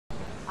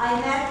I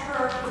met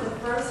her for the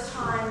first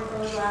time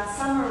early last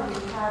summer. We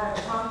had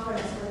a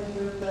conference with a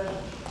group of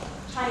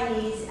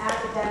Chinese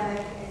academic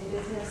and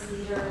business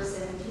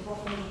leaders and people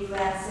from the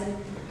U.S. and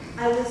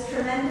I was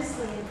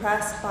tremendously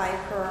impressed by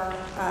her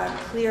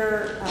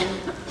clear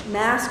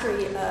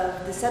mastery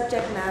of the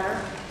subject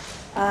matter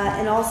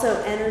and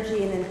also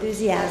energy and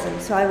enthusiasm.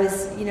 So I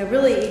was,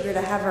 really eager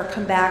to have her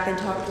come back and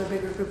talk to a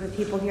bigger group of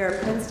people here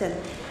at Princeton.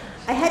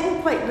 I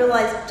hadn't quite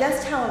realized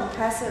just how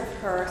impressive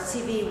her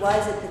CV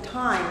was at the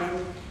time,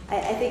 and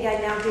I think I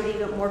now give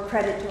even more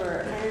credit to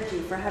her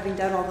energy for having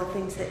done all the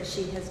things that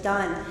she has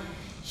done.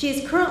 She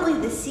is currently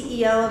the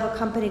CEO of a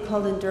company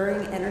called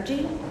Enduring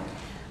Energy.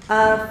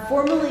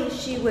 Formerly,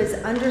 she was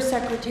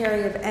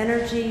Undersecretary of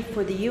Energy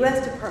for the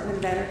U.S. Department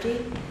of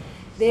Energy.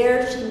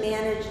 There, she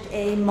managed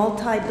a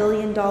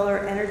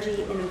multi-billion-dollar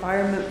energy and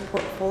environment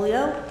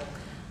portfolio,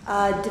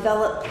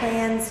 developed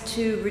plans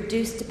to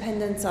reduce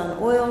dependence on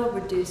oil,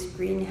 reduce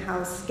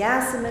greenhouse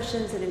gas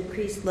emissions, and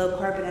increase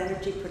low-carbon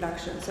energy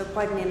production, so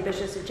quite an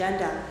ambitious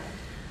agenda.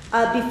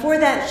 Before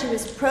that, she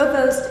was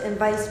Provost and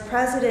Vice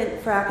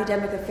President for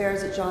Academic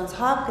Affairs at Johns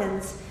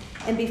Hopkins,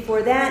 and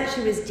before that,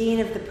 she was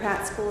Dean of the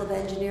Pratt School of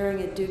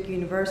Engineering at Duke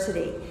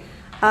University.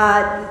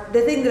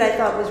 The thing that I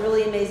thought was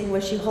really amazing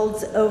was she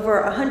holds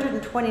over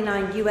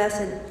 129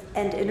 U.S.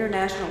 and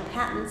international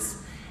patents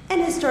and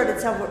has started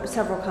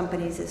several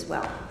companies as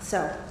well.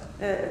 So,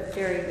 a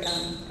very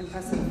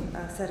impressive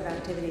set of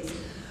activities.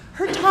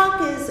 Her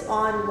talk is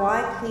on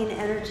why clean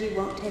energy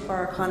won't take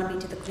our economy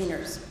to the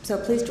cleaners. So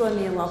please join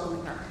me in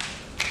welcoming her.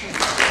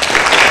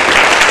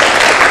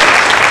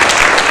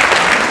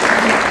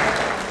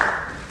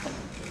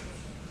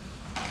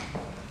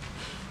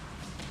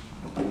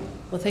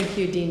 Well, thank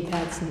you, Dean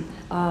Patson,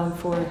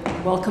 for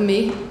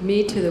welcoming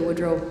me to the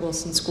Woodrow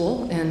Wilson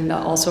School, and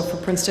also for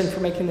Princeton for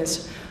making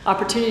this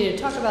opportunity to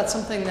talk about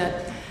something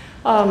that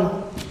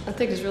I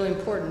think is really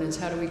important, is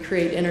how do we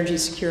create energy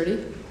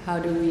security, how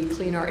do we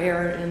clean our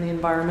air and the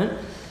environment,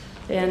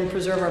 and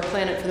preserve our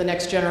planet for the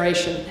next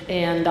generation.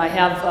 And I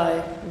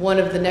have one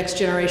of the next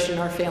generation in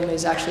our family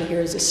is actually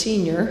here as a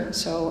senior,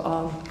 so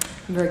I'm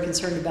very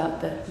concerned about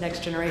the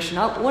next generation.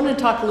 I wanted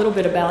to talk a little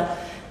bit about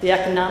the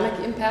economic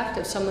impact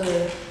of some of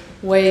the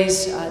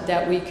ways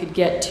that we could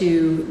get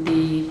to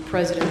the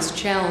president's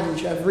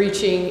challenge of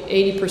reaching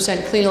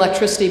 80% clean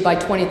electricity by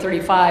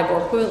 2035,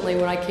 or equivalently,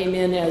 when I came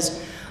in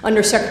as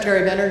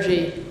Undersecretary of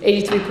Energy,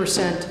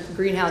 83%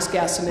 greenhouse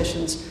gas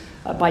emissions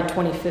by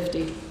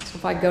 2050. So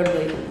if I go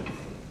to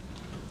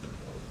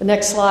the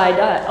next slide,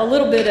 a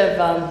little bit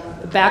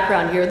of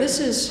background here. This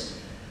is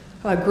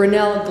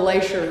Grinnell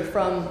Glacier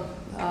from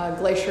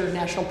Glacier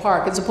National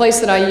Park. It's a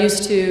place that I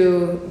used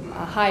to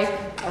hike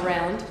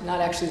around,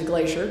 not actually the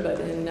glacier, but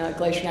in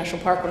Glacier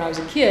National Park when I was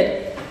a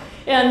kid.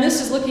 And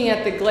this is looking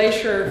at the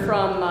glacier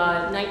from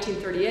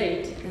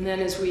 1938, and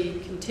then as we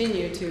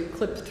continue to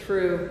clip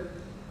through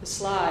the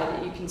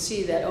slide, you can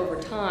see that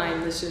over time,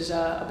 this is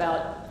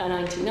about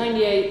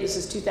 1998, this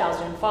is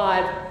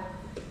 2005,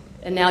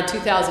 and now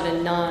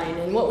 2009.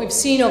 And what we've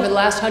seen over the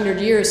last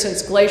 100 years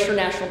since Glacier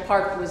National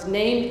Park was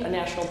named a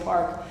national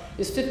park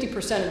is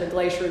 50% of the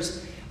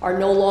glaciers are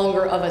no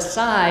longer of a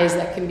size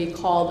that can be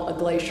called a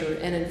glacier.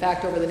 And in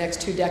fact, over the next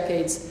 2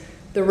 decades,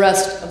 the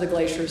rest of the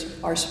glaciers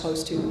are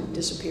supposed to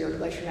disappear at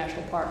Glacier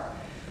National Park,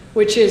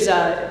 which is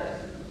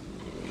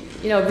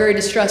very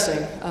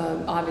distressing,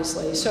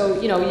 obviously. So,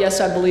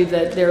 yes, I believe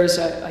that there is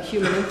a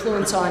human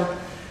influence on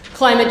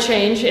climate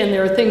change, and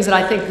there are things that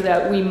I think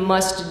that we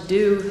must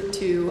do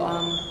to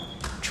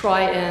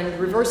try and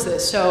reverse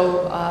this.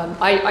 So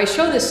I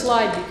show this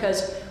slide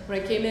because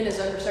when I came in as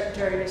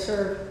Undersecretary to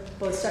serve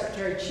both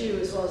Secretary Chu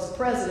as well as the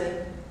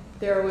President,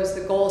 there was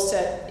the goal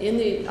set in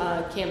the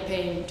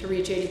campaign to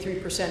reach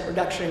 83%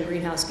 reduction in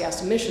greenhouse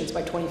gas emissions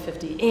by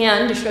 2050.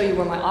 And to show you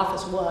where my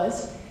office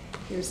was,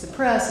 here's the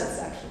press, it's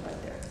actually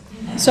right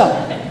there. So,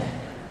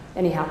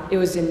 anyhow, it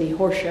was in the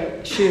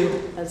horseshoe,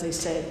 as they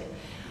say.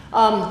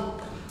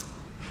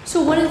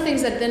 So one of the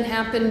things that then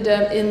happened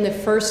in the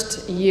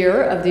first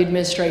year of the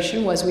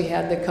administration was we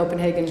had the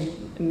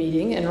Copenhagen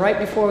meeting, and right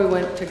before we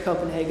went to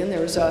Copenhagen,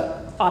 there was an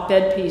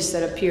op-ed piece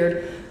that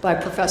appeared by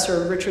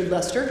Professor Richard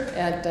Lester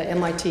at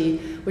MIT,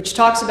 which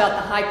talks about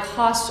the high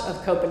costs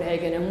of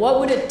Copenhagen and what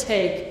would it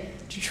take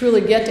to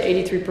truly get to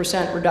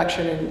 83%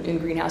 reduction in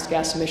greenhouse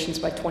gas emissions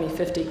by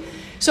 2050.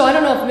 So I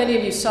don't know if many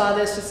of you saw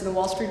this. It's in the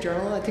Wall Street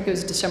Journal. I think it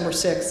was December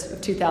 6th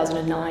of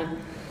 2009.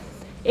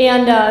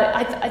 And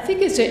I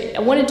think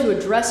I wanted to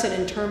address it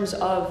in terms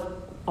of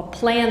a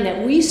plan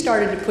that we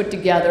started to put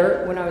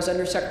together when I was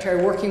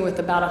Undersecretary, working with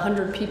about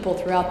 100 people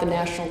throughout the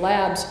national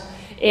labs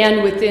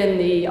and within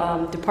the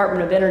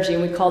Department of Energy,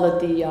 and we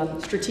called it the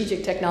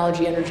Strategic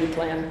Technology Energy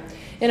Plan.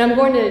 And I'm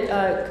going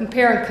to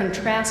compare and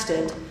contrast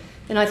it,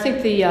 and I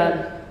think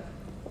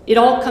it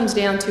all comes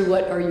down to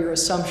what are your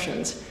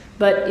assumptions.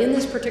 But in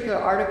this particular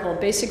article,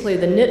 basically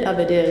the nit of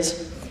it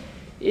is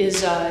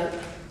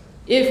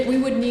if we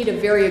would need a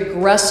very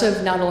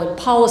aggressive, not only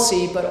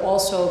policy, but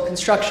also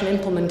construction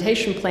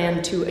implementation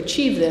plan to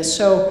achieve this.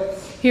 So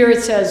here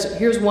it says,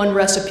 here's one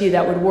recipe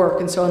that would work.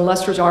 And so in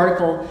Lester's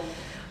article,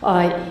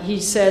 he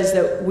says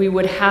that we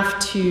would have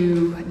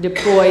to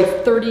deploy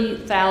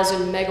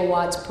 30,000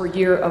 megawatts per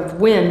year of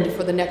wind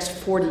for the next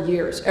 40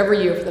 years,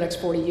 every year for the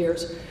next 40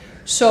 years.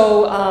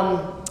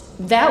 So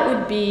that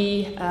would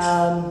be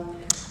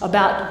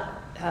about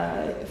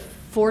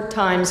 4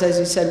 times, as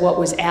you said, what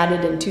was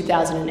added in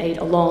 2008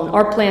 alone.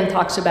 Our plan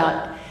talks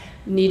about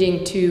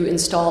needing to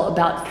install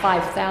about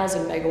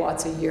 5,000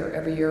 megawatts a year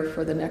every year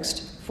for the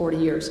next 40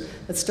 years.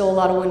 That's still a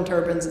lot of wind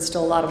turbines, it's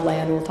still a lot of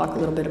land. We'll talk a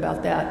little bit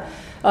about that.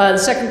 The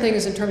second thing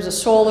is in terms of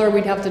solar,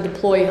 we'd have to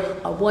deploy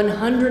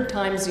 100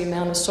 times the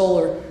amount of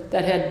solar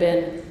that had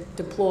been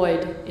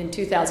deployed in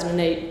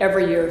 2008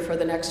 every year for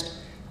the next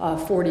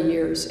 40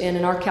 years. And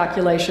in our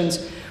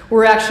calculations,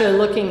 we're actually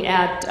looking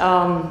at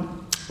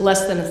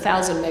less than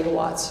 1,000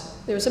 megawatts.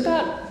 There's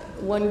about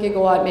 1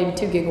 gigawatt, maybe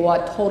 2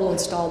 gigawatt total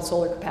installed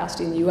solar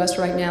capacity in the US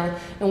right now,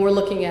 and we're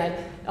looking at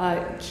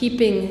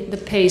keeping the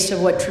pace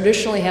of what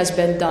traditionally has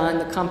been done,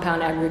 the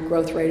compound aggregate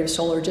growth rate of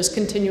solar, just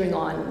continuing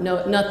on.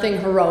 Nothing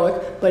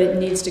heroic, but it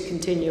needs to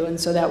continue, and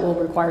so that will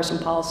require some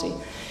policy.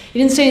 He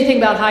didn't say anything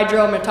about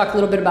hydro. I'm going to talk a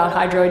little bit about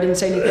hydro. He didn't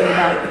say anything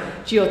about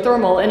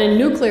geothermal. And in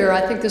nuclear,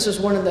 I think this is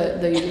one of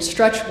the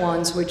stretch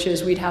ones, which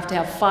is we'd have to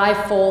have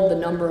 5-fold the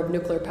number of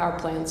nuclear power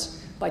plants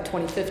by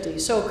 2050.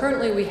 So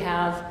currently we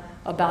have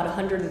about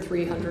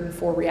 103,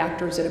 104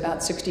 reactors at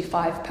about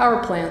 65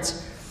 power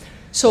plants.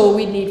 So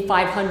we need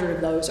 500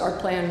 of those. Our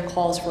plan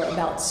calls for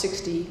about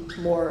 60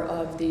 more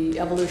of the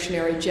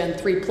evolutionary Gen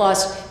 3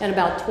 plus and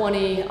about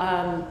 20,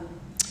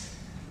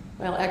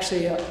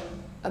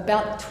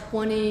 about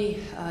 20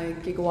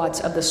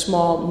 gigawatts of the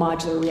small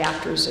modular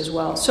reactors as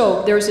well.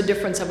 So there's a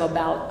difference of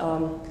about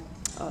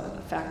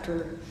a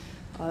factor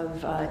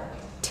of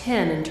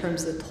 10 in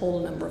terms of the total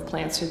number of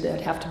plants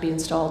that have to be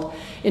installed.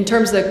 In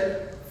terms of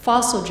the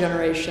fossil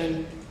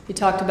generation, he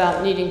talked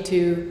about needing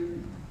to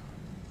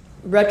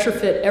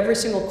retrofit every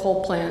single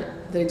coal plant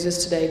that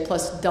exists today,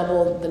 plus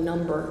double the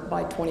number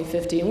by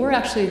 2050. And we're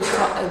actually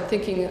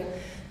thinking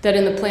that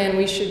in the plan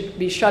we should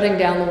be shutting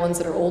down the ones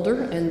that are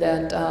older and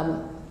that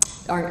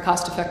aren't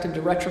cost effective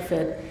to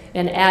retrofit,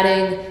 and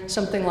adding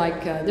something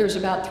like, there's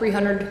about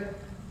 300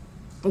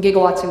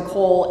 gigawatts in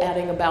coal,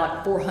 adding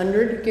about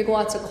 400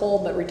 gigawatts of coal,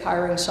 but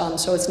retiring some.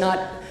 So it's not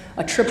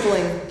a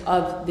tripling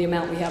of the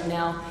amount we have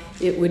now.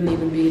 It wouldn't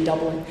even be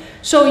doubling.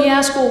 So you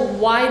ask, well,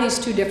 why these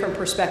two different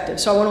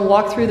perspectives? So I want to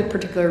walk through the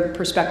particular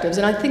perspectives.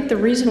 And I think the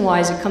reason why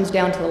is it comes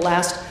down to the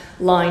last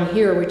line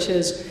here, which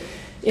is,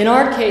 in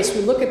our case,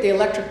 we look at the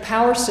electric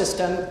power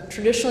system.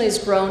 Traditionally, it's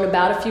grown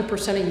about a few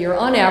percent a year.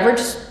 On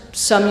average,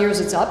 some years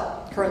it's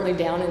up, currently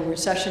down in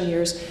recession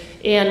years.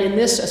 And in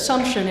this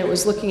assumption, it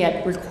was looking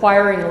at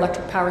requiring an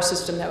electric power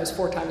system that was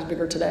 4 times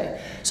bigger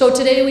today. So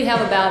today we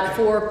have about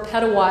 4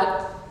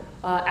 petawatt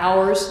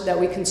hours that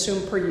we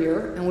consume per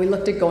year, and we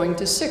looked at going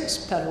to 6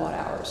 petawatt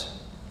hours,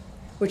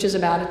 which is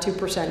about a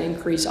 2%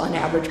 increase on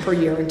average per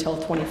year until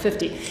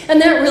 2050. And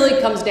that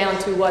really comes down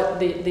to what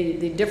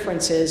the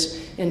difference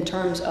is in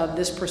terms of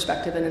this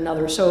perspective and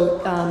another.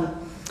 So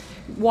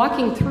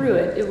walking through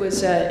it, it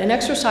was an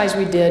exercise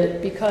we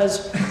did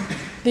because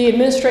the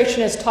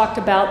administration has talked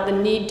about the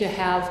need to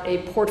have a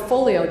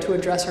portfolio to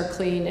address our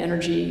clean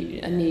energy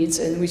needs,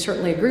 and we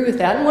certainly agree with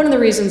that. And one of the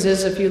reasons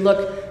is if you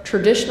look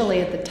traditionally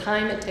at the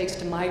time it takes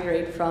to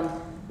migrate from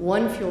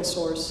one fuel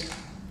source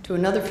to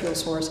another fuel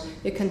source,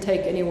 it can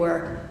take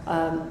anywhere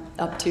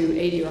up to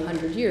 80 or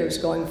 100 years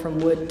going from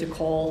wood to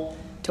coal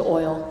to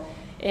oil.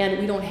 And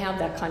we don't have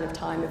that kind of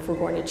time if we're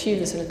going to achieve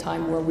this in a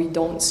time where we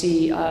don't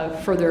see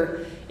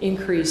further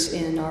increase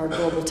in our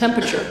global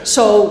temperature.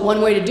 So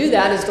one way to do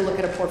that is to look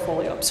at a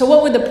portfolio. So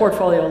what would the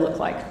portfolio look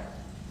like?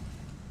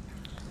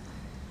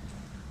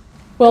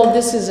 Well,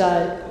 this is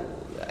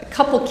a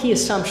couple key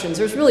assumptions.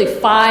 There's really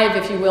 5,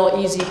 if you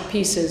will, easy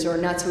pieces or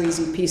not so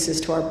easy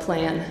pieces to our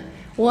plan.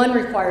 One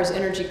requires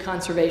energy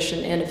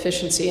conservation and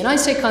efficiency. And I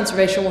say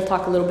conservation, we'll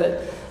talk a little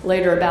bit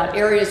later about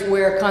areas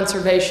where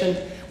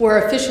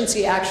where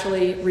efficiency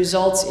actually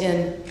results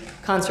in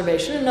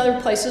conservation, and other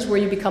places where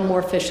you become more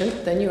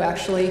efficient, then you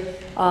actually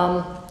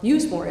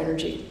use more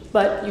energy,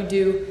 but you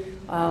do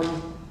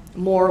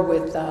more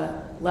with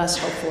less,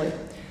 hopefully.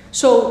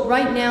 So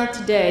right now,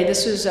 today,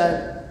 this is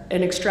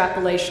an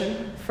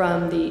extrapolation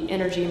from the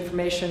Energy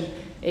Information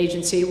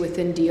Agency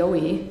within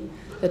DOE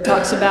that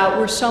talks about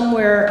we're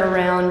somewhere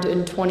around,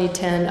 in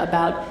 2010,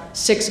 about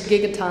 6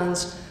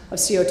 gigatons of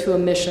CO2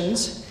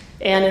 emissions.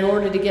 And in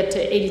order to get to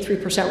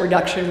 83%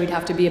 reduction, we'd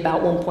have to be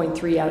about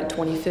 1.3 out of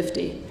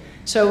 2050.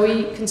 So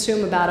we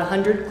consume about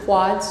 100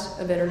 quads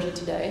of energy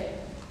today.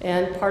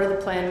 And part of the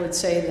plan would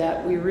say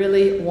that we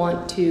really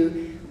want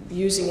to,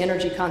 using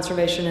energy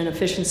conservation and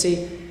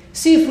efficiency,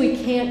 see if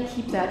we can't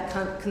keep that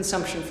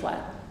consumption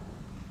flat.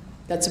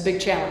 That's a big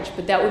challenge,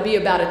 but that would be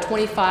about a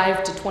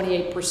 25 to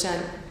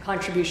 28%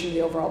 contribution to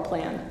the overall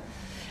plan.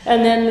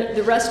 And then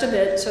the rest of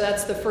it, so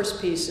that's the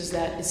first piece, is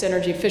that it's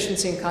energy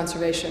efficiency and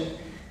conservation.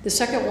 The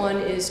second one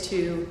is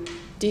to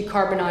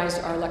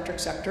decarbonize our electric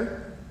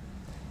sector,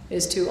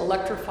 is to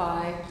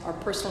electrify our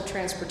personal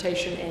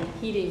transportation and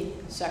heating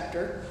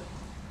sector.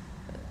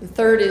 The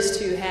third is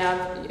to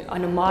have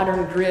on a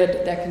modern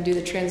grid that can do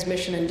the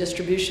transmission and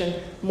distribution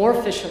more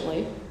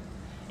efficiently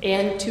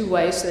and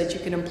two-way so that you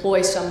can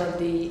employ some of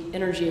the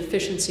energy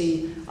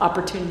efficiency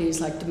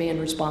opportunities like demand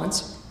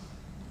response.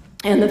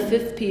 And the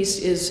fifth piece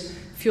is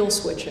fuel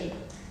switching.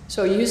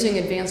 So using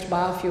advanced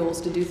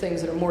biofuels to do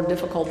things that are more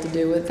difficult to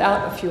do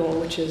without a fuel,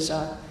 which is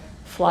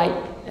flight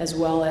as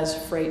well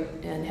as freight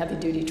and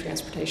heavy-duty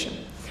transportation.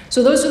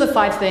 So those are the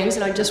 5 things,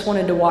 and I just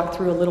wanted to walk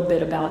through a little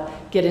bit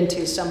get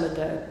into some of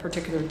the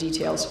particular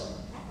details.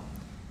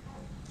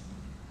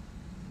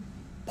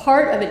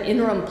 Part of an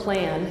interim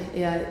plan,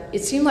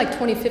 it seemed like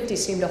 2050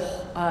 seemed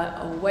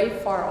a way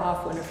far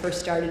off when it first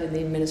started in the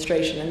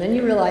administration. And then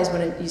you realize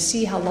when you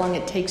see how long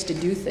it takes to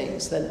do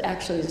things, that it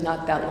actually is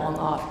not that long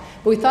off.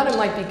 But we thought it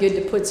might be good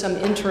to put some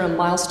interim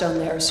milestone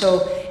there. So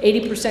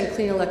 80%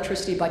 clean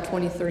electricity by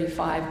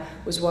 2035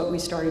 was what we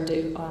started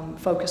to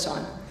focus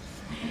on.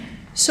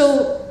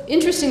 So,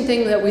 interesting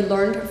thing that we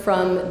learned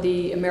from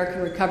the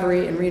American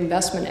Recovery and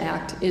Reinvestment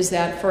Act is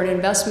that for an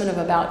investment of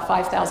about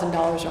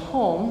 $5,000 a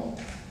home,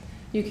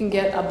 you can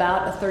get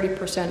about a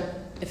 30%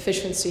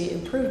 efficiency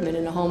improvement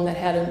in a home that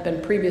hadn't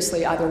been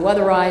previously either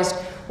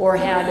weatherized or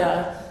had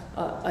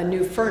a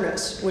new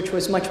furnace, which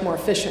was much more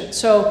efficient.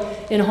 So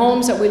in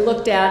homes that we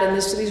looked at, and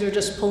these are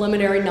just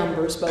preliminary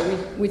numbers, but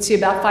we'd see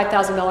about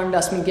 $5,000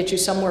 investment get you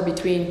somewhere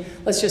between,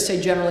 let's just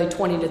say generally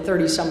 20 to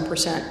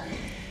 30-some%.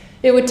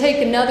 It would take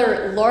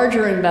another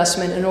larger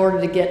investment in order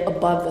to get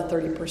above the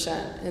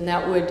 30%, and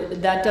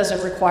that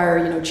doesn't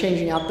require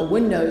changing out the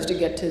windows to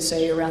get to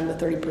say around the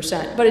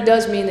 30%. But it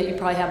does mean that you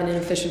probably have an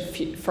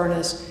inefficient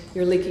furnace,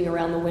 you're leaking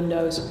around the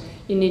windows,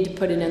 you need to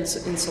put in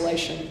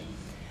insulation.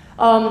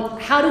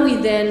 How do we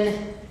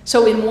then?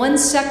 So in one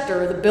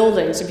sector, the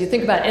buildings. If you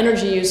think about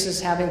energy uses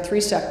having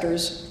 3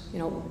 sectors,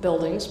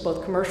 buildings,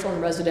 both commercial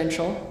and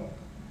residential,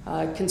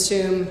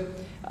 consume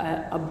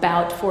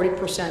about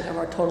 40% of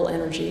our total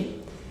energy.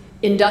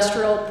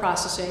 Industrial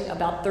processing,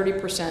 about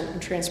 30%,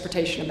 and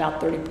transportation,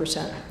 about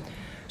 30%.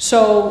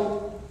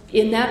 So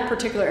in that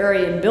particular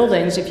area in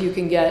buildings, if you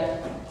can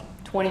get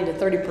 20 to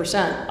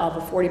 30% of a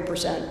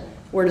 40%,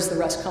 where does the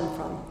rest come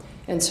from?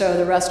 And so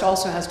the rest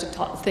also has to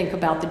think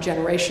about the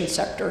generation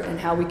sector and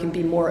how we can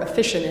be more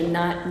efficient and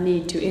not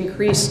need to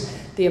increase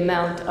the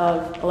amount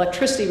of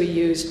electricity we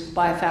use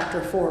by a factor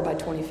of 4 by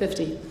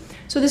 2050.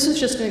 So this is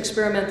just an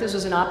experiment. This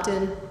was an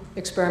opt-in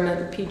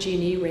experiment that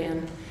PG&E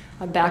ran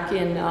back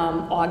in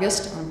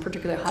August, on a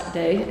particularly hot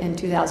day in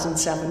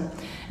 2007,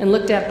 and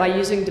looked at by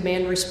using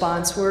demand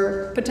response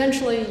where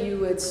potentially you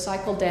would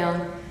cycle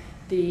down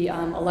the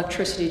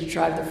electricity to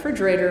drive the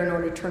refrigerator in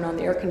order to turn on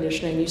the air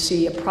conditioning. You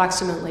see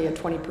approximately a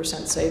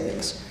 20%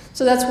 savings.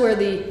 So that's where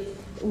the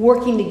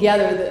working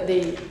together,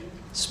 the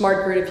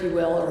smart grid, if you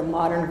will, or a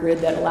modern grid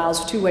that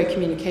allows two-way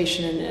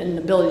communication and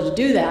the ability to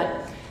do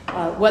that,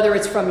 whether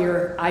it's from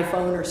your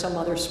iPhone or some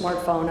other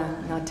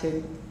smartphone, not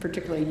to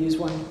particularly use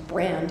one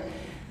brand,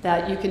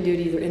 that you can do it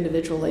either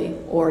individually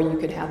or you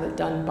could have it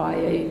done by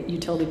a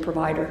utility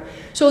provider.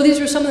 So these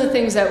are some of the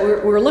things that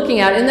we're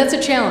looking at, and that's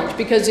a challenge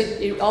because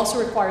it also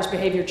requires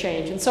behavior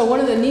change. And so one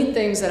of the neat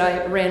things that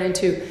I ran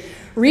into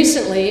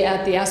recently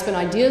at the Aspen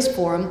Ideas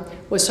Forum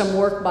was some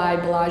work by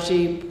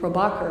Balaji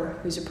Prabhakar,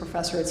 who's a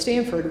professor at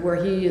Stanford,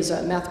 where he is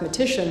a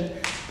mathematician,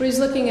 but he's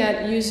looking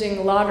at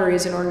using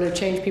lotteries in order to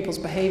change people's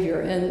behavior.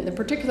 And the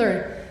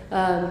particular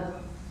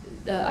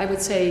I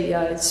would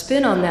say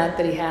spin on that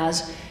he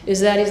has is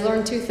that he's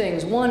learned 2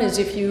 things. One is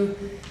if you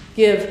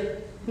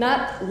give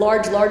not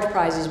large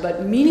prizes,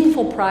 but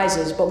meaningful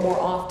prizes, but more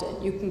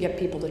often, you can get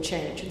people to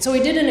change. And so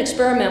he did an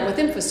experiment with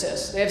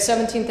Infosys. They have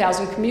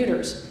 17,000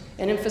 commuters,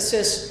 and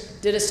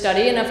Infosys did a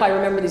study, and if I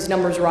remember these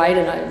numbers right,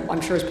 and I'm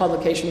sure his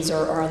publications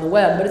are on the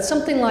web, but it's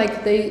something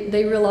like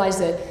they realized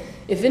that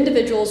if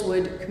individuals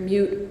would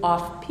commute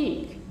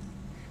off-peak,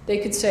 they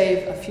could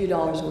save a few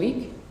dollars a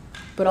week,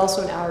 but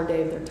also an hour a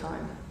day of their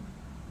time.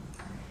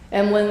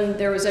 And when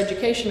there was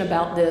education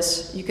about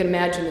this, you can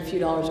imagine a few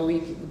dollars a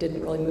week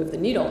didn't really move the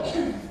needle.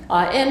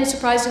 And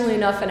surprisingly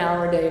enough, an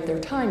hour a day of their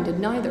time did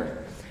neither.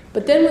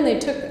 But then when they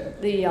took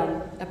the,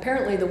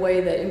 apparently the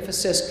way that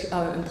Infosys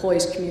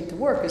employees commute to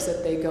work is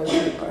that they go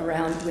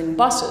around in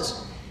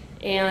buses.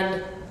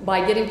 And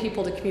by getting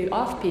people to commute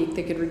off-peak,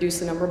 they could reduce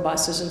the number of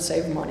buses and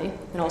save money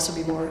and also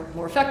be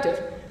more effective.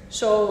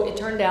 So it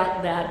turned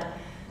out that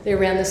they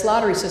ran this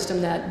lottery system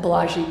that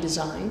Balaji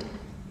designed.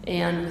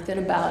 And within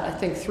about, I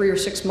think, 3 or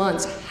 6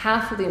 months,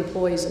 half of the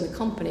employees in the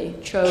company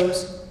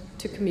chose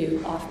to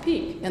commute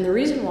off-peak. And the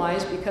reason why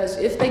is because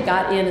if they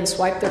got in and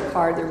swiped their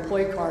card, their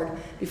employee card,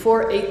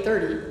 before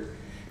 8:30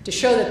 to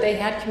show that they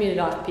had commuted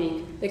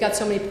off-peak, they got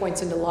so many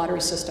points in the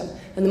lottery system.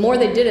 And the more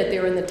they did it, they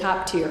were in the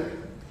top tier.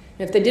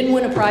 And if they didn't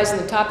win a prize in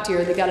the top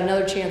tier, they got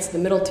another chance in the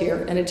middle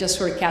tier, and it just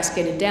sort of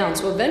cascaded down.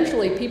 So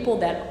eventually, people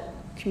that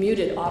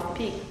commuted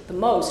off-peak the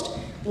most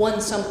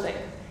won something.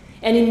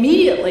 And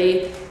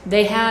immediately,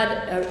 they had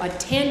a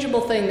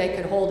tangible thing they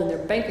could hold in their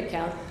bank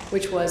account,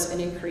 which was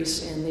an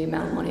increase in the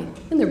amount of money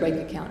in their bank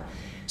account.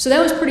 So that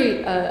was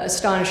pretty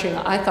astonishing,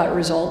 I thought,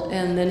 result.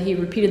 And then he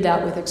repeated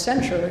that with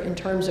Accenture in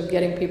terms of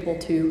getting people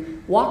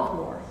to walk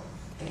more.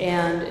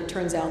 And it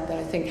turns out that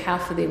I think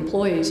half of the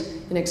employees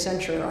in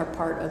Accenture are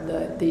part of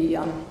the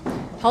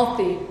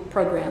Healthy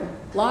Program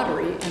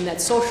lottery, and that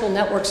social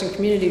networks and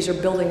communities are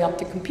building up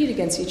to compete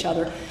against each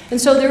other.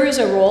 And so there is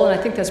a role, and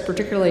I think that's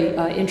particularly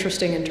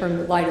interesting in terms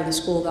of light of the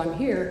school that I'm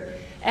here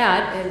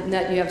at, and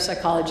that you have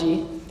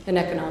psychology and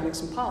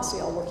economics and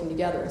policy all working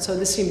together. And so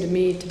this seemed to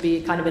me to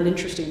be kind of an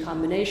interesting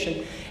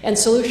combination and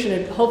solution,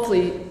 and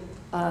hopefully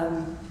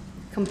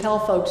compel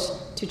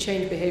folks to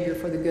change behavior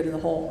for the good of the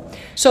whole.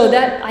 So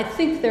that, I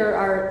think there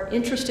are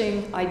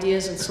interesting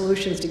ideas and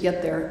solutions to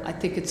get there. I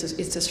think it's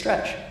a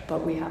stretch,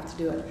 but we have to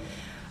do it.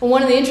 And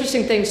one of the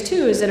interesting things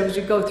too is that as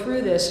we go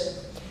through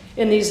this,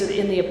 in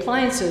the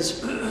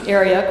appliances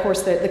area, of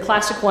course, the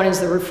classic one is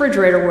the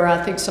refrigerator, where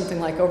I think something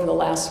like over the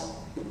last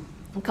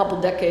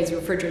couple decades,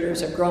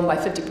 refrigerators have grown by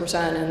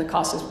 50%, and the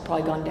cost has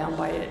probably gone down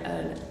by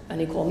an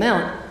equal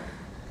amount.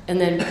 And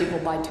then people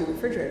buy 2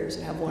 refrigerators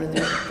and have one in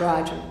their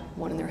garage and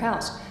one in their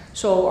house.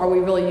 So are we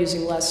really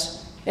using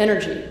less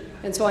energy?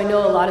 And so I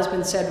know a lot has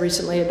been said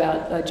recently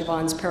about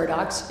Javon's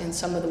paradox in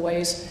some of the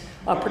ways,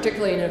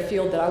 particularly in a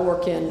field that I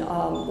work in,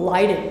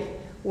 lighting,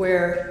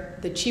 where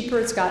the cheaper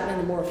it's gotten and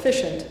the more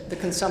efficient, the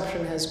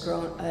consumption has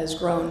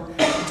grown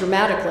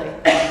dramatically.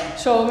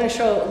 So I'm going to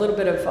show a little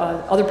bit of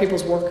other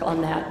people's work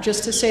on that,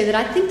 just to say that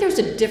I think there's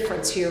a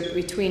difference here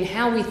between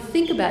how we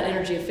think about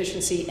energy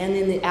efficiency and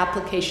in the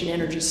application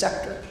energy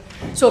sector.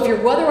 So if you're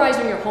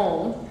weatherizing your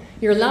home,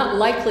 you're not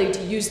likely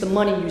to use the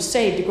money you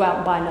save to go out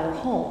and buy another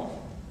home.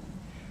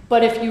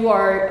 But if you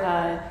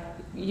are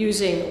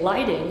using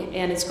lighting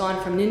and it's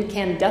gone from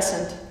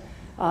incandescent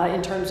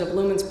in terms of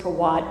lumens per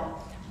watt,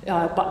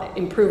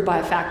 improved by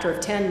a factor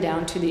of 10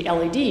 down to the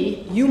LED,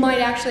 you might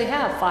actually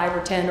have 5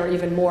 or 10 or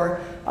even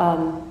more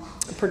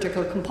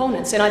particular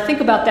components. And I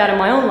think about that in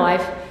my own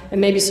life,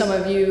 and maybe some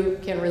of you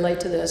can relate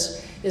to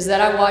this, is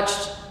that I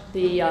watched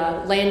the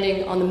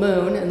landing on the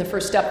moon and the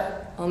first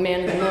step on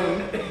man in the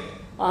moon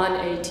on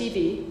a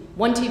TV,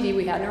 one TV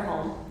we had in our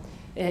home,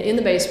 in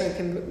the basement.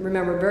 Can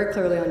remember very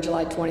clearly on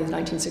July 20th,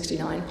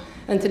 1969.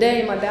 And today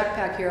in my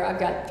backpack here, I've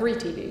got 3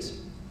 TVs,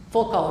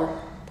 full color,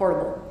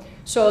 portable.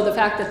 So the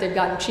fact that they've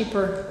gotten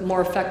cheaper,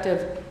 more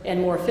effective,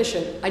 and more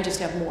efficient, I just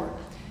have more.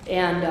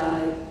 And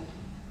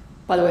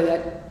by the way,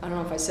 I don't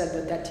know if I said,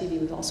 but that TV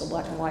was also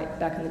black and white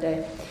back in the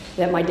day,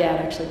 that my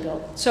dad actually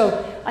built. So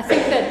I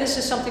think that this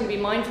is something to be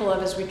mindful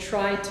of as we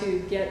try to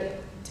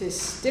get to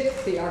stick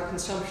our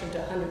consumption to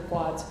 100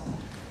 quads.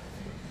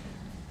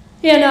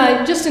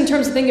 And just in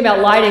terms of thinking about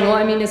lighting, well,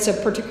 I mean, it's a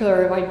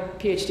particular, my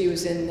PhD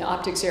was in the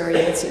optics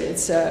area.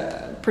 It's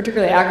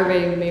particularly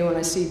aggravating to me when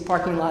I see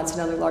parking lots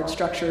and other large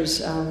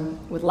structures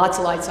with lots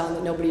of lights on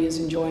that nobody is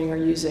enjoying or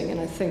using. And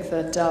I think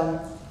that,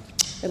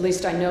 at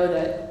least I know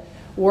that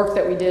work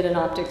that we did in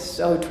optics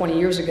 20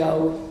 years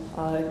ago,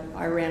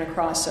 I ran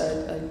across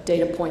a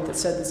data point that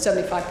said that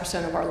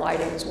 75% of our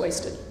lighting is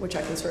wasted, which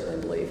I can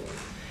certainly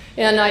believe.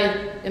 And I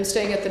am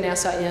staying at the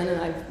NASA Inn, and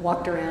I've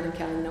walked around and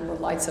counted the number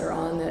of lights that are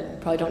on that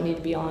probably don't need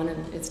to be on,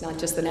 and it's not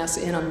just the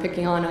NASA Inn I'm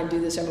picking on. I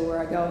do this everywhere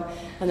I go,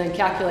 and then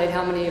calculate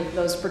how many of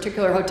those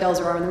particular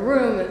hotels are in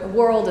the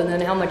world, and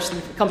then how much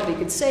the company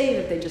could save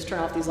if they just turn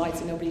off these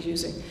lights that nobody's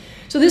using.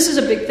 So this is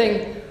a big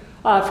thing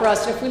for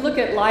us. If we look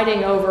at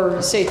lighting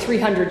over, say,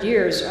 300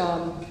 years,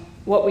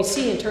 what we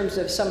see in terms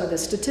of some of the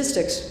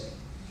statistics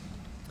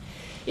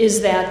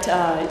is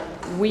that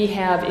we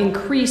have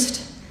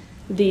increased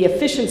the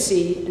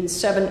efficiency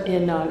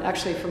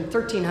actually from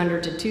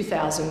 1300 to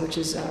 2000, which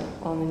is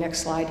on the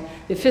next slide.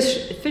 The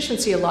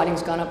efficiency of lighting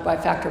has gone up by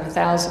a factor of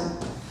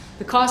 1,000.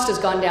 The cost has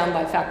gone down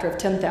by a factor of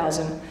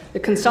 10,000. The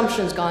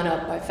consumption has gone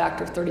up by a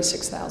factor of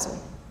 36,000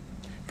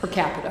 per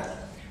capita.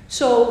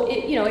 So,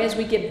 as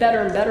we get better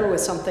and better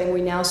with something, we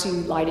now see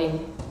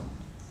lighting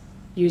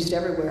used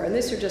everywhere. And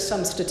these are just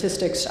some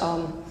statistics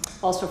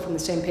also from the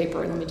same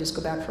paper. And let me just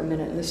go back for a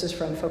minute. And this is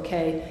from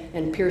Fouquet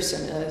and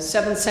Pearson, a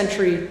 7th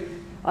century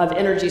of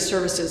energy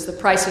services, the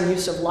price and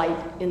use of light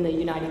in the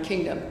United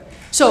Kingdom.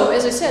 So,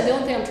 as I said, the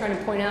only thing I'm trying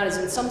to point out is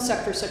in some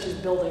sectors, such as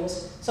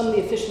buildings, some of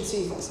the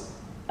efficiencies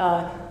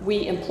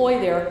we employ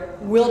there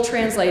will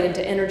translate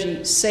into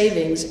energy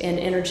savings and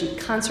energy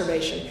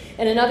conservation.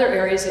 And in other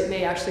areas, it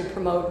may actually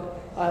promote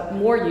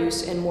more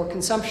use and more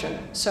consumption.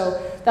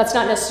 So that's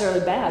not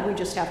necessarily bad. We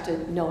just have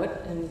to know it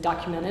and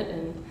document it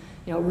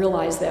and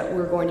realize that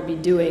we're going to be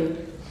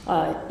doing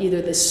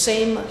either the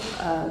same,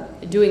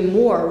 doing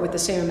more with the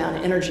same amount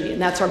of energy,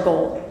 and that's our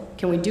goal.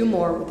 Can we do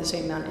more with the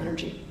same amount of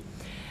energy?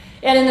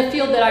 And in the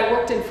field that I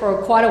worked in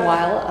for quite a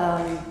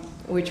while,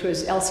 which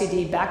was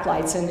LCD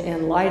backlights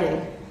and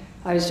lighting,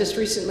 I was just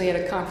recently at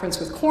a conference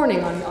with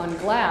Corning on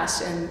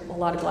glass, and a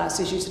lot of glass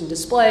is used in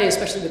display,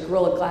 especially the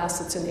Gorilla Glass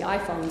that's in the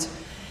iPhones.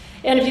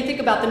 And if you think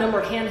about the number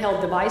of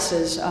handheld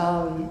devices,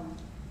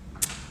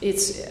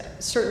 it's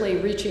certainly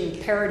reaching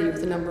parity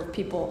with the number of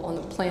people on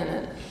the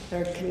planet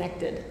that are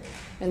connected.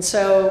 And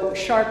so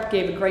Sharp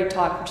gave a great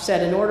talk which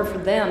said in order for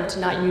them to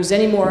not use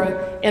any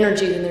more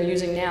energy than they're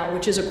using now,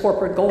 which is a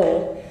corporate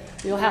goal,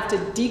 you'll have to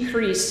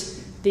decrease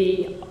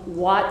the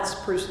watts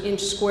per inch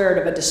squared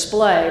of a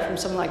display from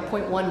something like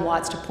 0.1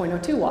 watts to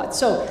 0.02 watts.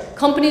 So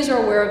companies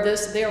are aware of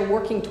this, they are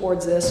working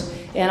towards this,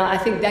 and I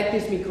think that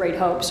gives me great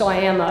hope. So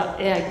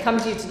I come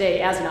to you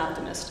today as an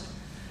optimist.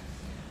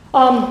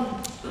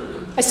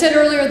 I said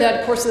earlier that,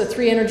 of course, of the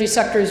three energy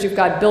sectors, you've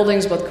got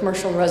buildings, both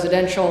commercial and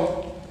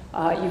residential,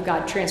 you've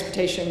got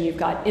transportation, you've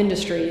got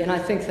industry, and I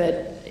think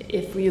that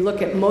if we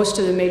look at most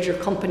of the major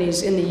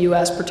companies in the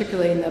US,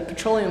 particularly in the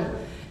petroleum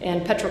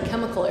and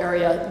petrochemical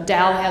area,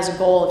 Dow has a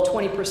goal of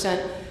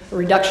 20%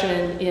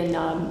 reduction in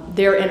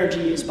their energy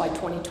use by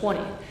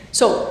 2020.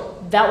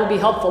 So that will be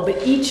helpful,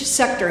 but each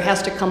sector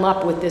has to come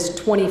up with this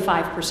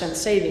 25%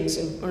 savings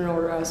in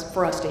order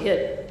for us to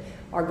hit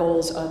our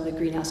goals of the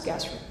greenhouse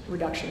gas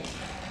reduction.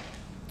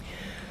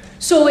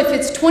 So if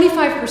it's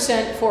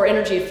 25% for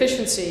energy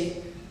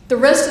efficiency, the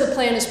rest of the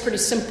plan is pretty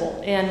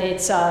simple, and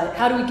it's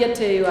how do we get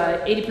to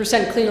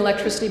 80% clean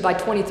electricity by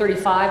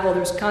 2035? Well,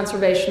 there's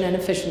conservation and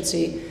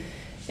efficiency.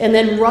 And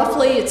then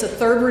roughly it's a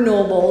third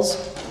renewables,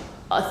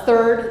 a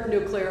third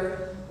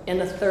nuclear,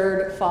 and a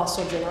third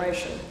fossil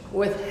generation,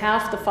 with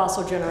half the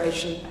fossil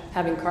generation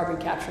having carbon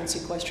capture and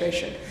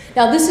sequestration.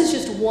 Now this is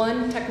just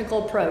one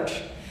technical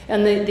approach.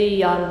 And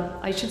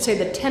I should say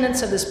the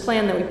tenets of this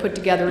plan that we put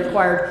together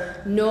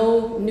required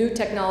no new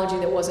technology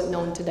that wasn't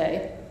known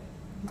today,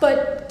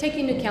 but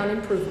taking into account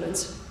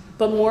improvements,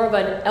 but more of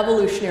an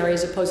evolutionary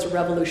as opposed to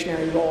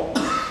revolutionary role.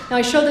 Now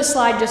I show this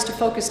slide just to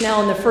focus now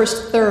on the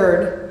first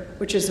third,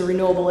 which is the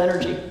renewable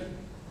energy.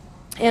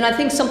 And I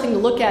think something to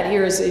look at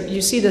here is if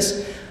you see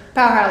this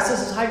powerhouse,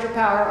 this is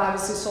hydropower,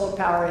 obviously solar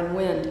power and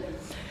wind.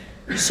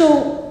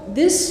 So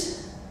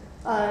this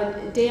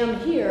dam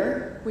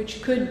here,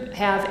 which could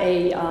have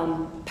a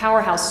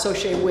powerhouse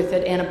associated with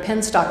it and a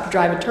penstock to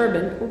drive a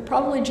turbine, will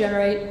probably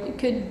generate, it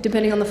could,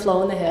 depending on the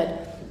flow in the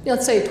head,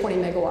 let's say 20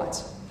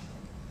 megawatts.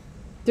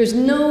 There's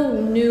no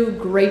new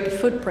great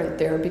footprint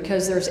there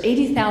because there's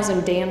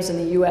 80,000 dams in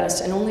the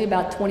US and only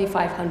about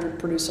 2,500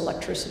 produce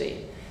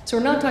electricity. So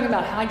we're not talking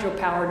about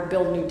hydropower to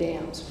build new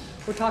dams.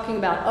 We're talking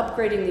about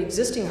upgrading the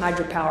existing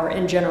hydropower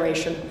and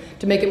generation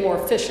to make it more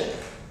efficient.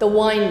 The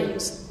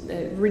windings,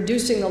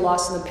 reducing the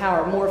loss of the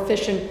power, more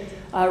efficient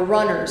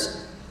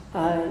runners,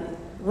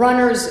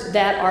 runners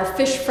that are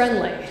fish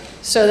friendly,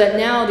 so that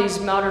now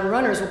these modern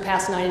runners will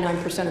pass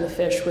 99% of the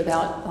fish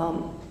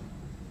without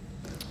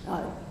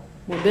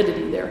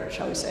morbidity there,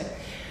 shall we say.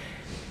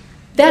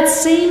 That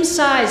same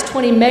size,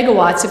 20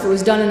 megawatts, if it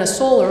was done in a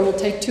solar, will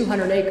take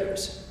 200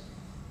 acres.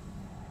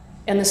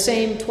 And the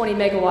same 20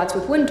 megawatts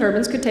with wind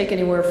turbines could take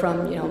anywhere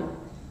from,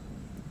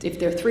 if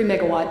they're 3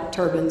 megawatt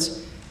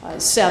turbines,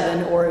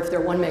 7, or if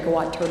they're 1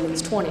 megawatt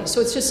turbines, 20.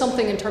 So it's just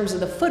something in terms of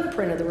the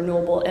footprint of the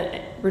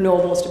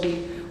renewables to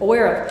be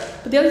aware of.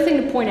 But the other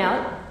thing to point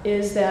out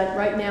is that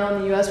right now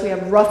in the US we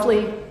have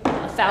roughly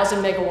 1,000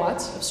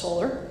 megawatts of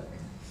solar.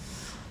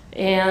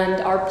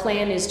 And our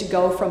plan is to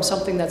go from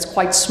something that's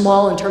quite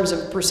small in terms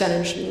of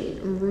percentage,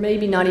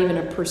 maybe not even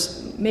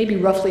maybe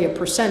roughly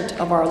 1%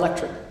 of our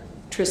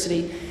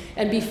electricity,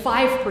 and be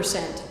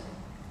 5%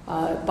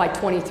 by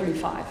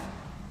 2035.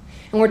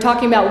 And we're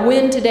talking about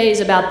wind today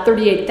is about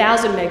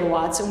 38,000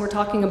 megawatts, and we're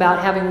talking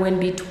about having wind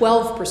be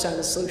 12% of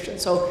the solution.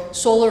 So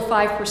solar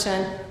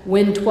 5%,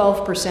 wind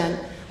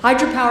 12%.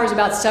 Hydropower is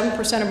about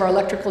 7% of our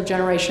electrical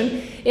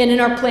generation, and in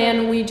our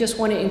plan we just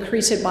want to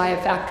increase it by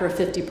a factor of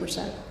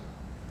 50%.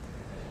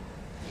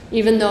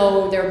 Even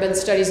though there have been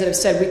studies that have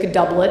said we could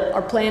double it,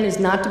 our plan is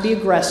not to be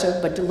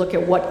aggressive, but to look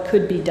at what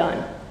could be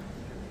done.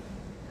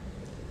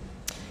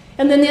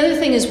 And then the other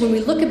thing is when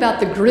we look about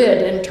the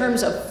grid in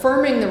terms of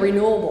firming the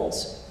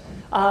renewables,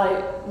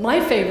 my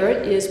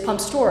favorite is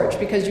pumped storage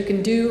because you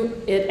can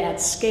do it at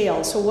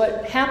scale. So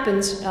what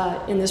happens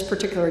in this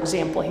particular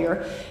example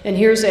here, and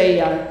here's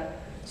a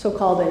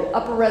so-called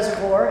upper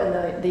reservoir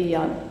and the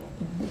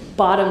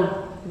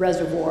bottom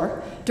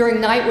reservoir.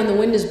 During night when the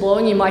wind is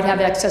blowing, you might have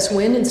excess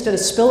wind. Instead of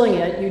spilling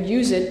it, you'd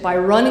use it by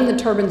running the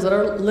turbines that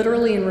are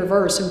literally in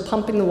reverse and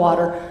pumping the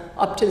water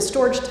up to the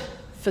storage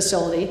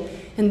facility.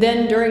 And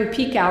then during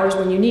peak hours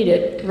when you need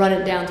it, run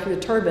it down through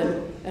the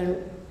turbine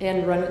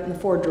and run it in the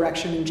forward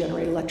direction and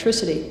generate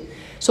electricity.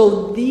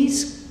 So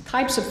these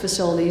types of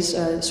facilities,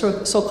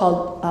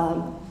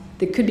 so-called,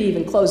 they could be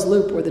even closed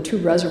loop, where the two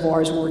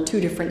reservoirs were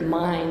two different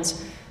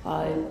mines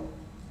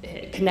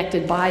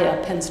connected by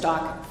a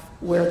penstock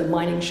where the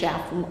mining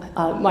shaft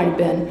might have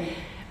been.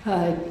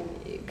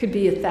 It could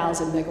be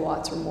 1,000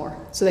 megawatts or more.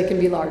 So they can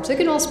be large. They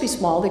can also be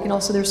small. They can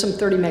also, there's some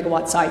 30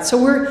 megawatt sites. So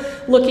we're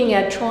looking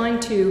at trying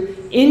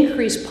to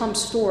increase pump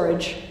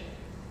storage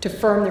to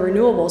firm the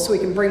renewables so we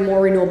can bring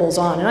more renewables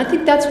on. And I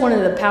think that's one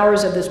of the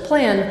powers of this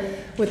plan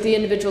with the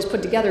individuals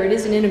put together. It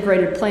is an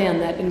integrated plan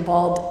that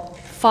involved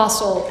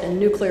fossil and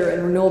nuclear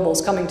and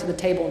renewables coming to the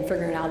table and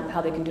figuring out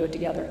how they can do it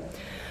together.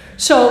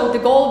 So the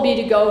goal would be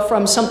to go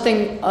from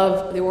something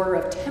of the order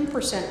of 10%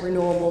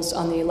 renewables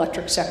on the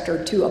electric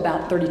sector to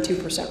about 32%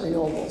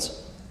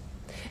 renewables.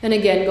 And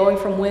again, going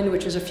from wind,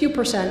 which is a few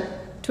percent,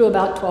 to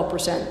about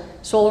 12%,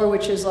 solar,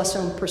 which is less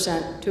than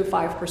 1%, to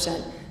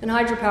 5%, and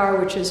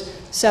hydropower, which is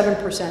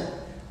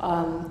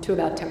 7%, to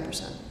about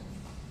 10%.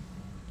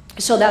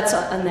 So that's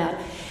on that.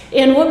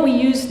 And what we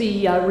used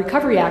the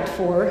Recovery Act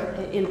for,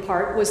 in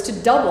part, was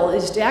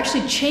to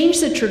actually change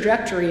the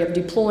trajectory of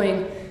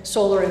deploying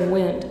solar and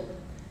wind.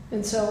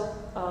 And so,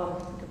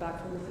 go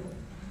back for a minute.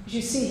 As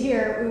you see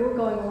here, we were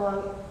going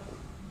along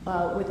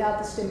without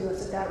the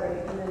stimulus at that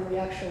rate, and then we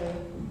actually,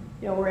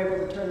 were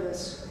able to turn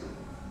this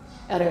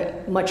at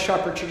a much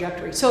sharper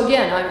trajectory. So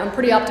again, I'm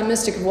pretty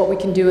optimistic of what we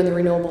can do in the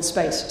renewable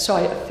space. So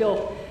I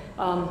feel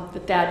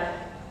that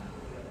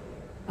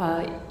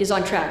is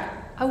on track.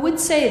 I would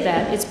say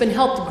that it's been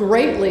helped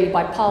greatly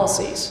by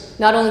policies,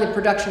 not only the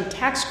production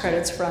tax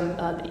credits from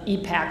the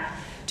EPAC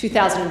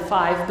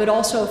 2005, but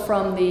also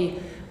from the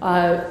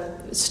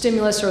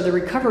stimulus or the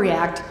Recovery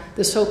Act,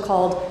 the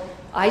so-called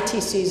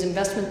ITCs,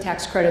 investment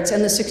tax credits,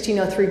 and the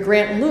 1603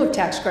 grant in lieu of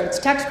tax credits.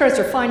 Tax credits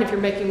are fine if you're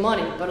making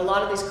money, but a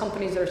lot of these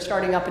companies that are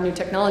starting up in new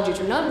technologies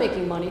are not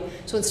making money,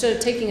 so instead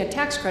of taking a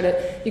tax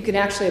credit, you can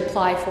actually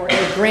apply for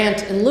a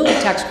grant in lieu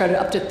of tax credit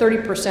up to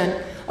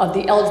 30% of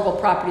the eligible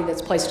property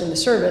that's placed into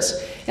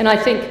service. And I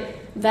think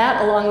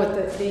that, along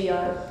with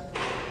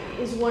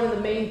is one of the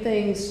main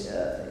things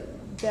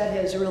that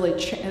has really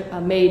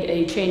made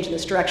a change in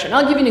this direction.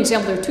 I'll give you an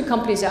example. There are two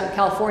companies out in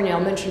California.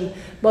 I'll mention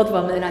both of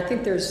them, and I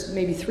think there's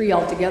maybe three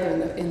altogether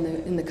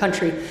in the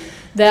country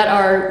that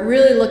are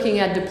really looking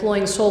at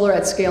deploying solar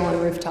at scale on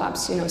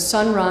rooftops.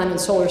 Sunrun and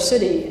Solar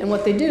City. And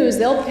what they do is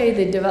they'll pay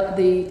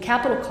the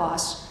capital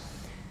costs,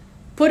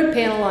 put a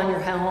panel on your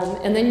home,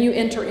 and then you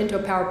enter into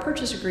a power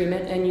purchase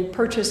agreement and you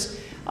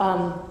purchase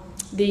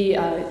the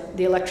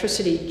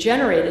electricity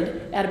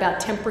generated at about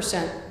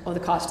 10% of the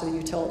cost of the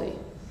utility.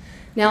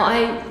 Now,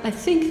 I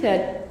think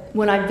that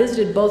when I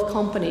visited both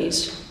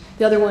companies,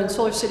 the other one,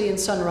 Solar City and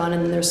Sunrun,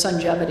 and then there's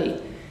Sungevity,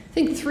 I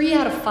think 3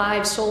 out of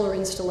 5 solar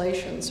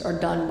installations are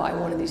done by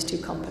one of these two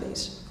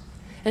companies.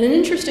 And an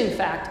interesting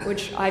fact,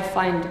 which I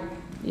find,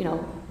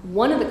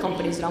 one of the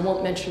companies, and I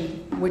won't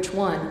mention which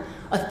one,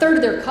 1/3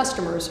 of their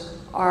customers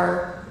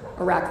are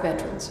Iraq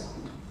veterans.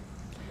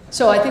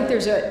 So I think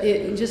there's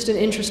just an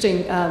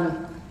interesting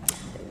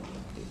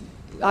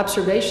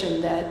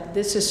observation that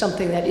this is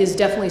something that is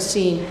definitely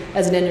seen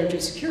as an energy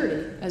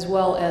security as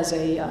well as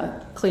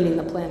a cleaning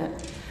the planet.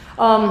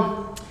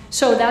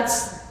 So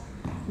that's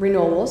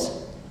renewables,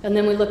 and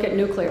then we look at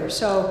nuclear.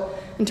 So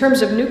in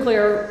terms of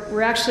nuclear,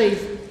 we actually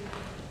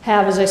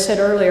have, as I said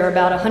earlier,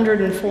 about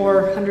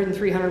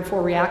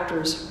 104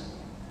 reactors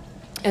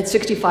at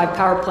 65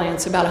 power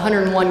plants, about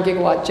 101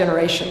 gigawatt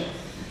generation.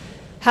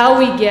 How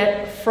we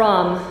get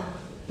from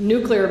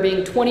nuclear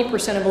being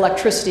 20% of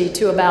electricity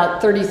to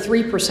about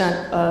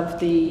 33% of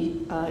the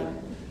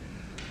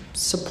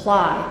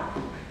supply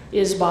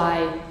is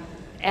by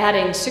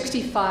adding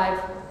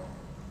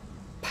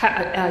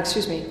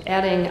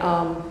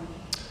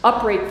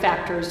uprate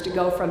factors to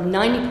go from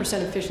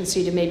 90%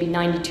 efficiency to maybe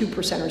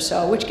 92% or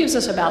so, which gives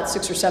us about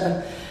 6 or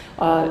 7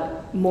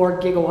 more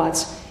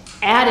gigawatts,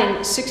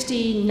 adding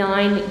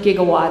 69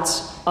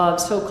 gigawatts of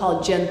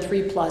so-called Gen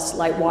 3 plus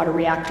light water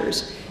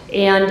reactors.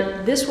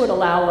 And this would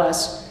allow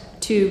us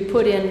to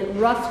put in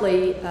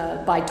roughly,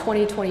 by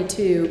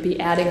 2022, be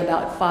adding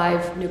about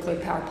 5 nuclear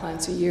power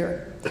plants a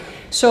year.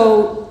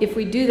 So if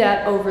we do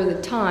that over the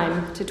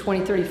time to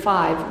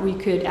 2035, we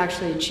could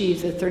actually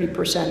achieve the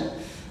 30%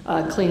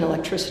 clean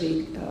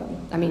electricity,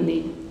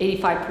 the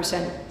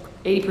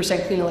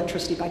 80% clean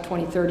electricity by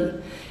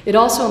 2030. It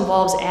also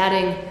involves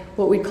adding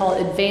what we call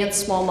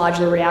advanced small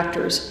modular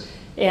reactors.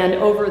 And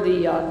over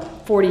the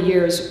 40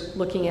 years,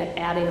 looking at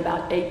adding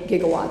about 8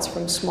 gigawatts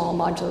from small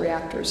modular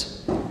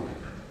reactors.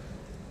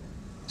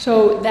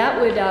 So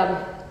that would,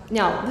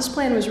 now this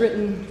plan was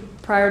written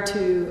prior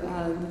to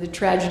the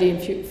tragedy in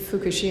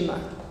Fukushima.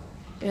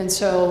 And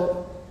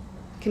so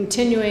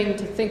continuing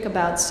to think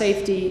about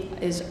safety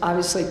is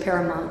obviously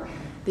paramount.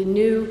 The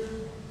new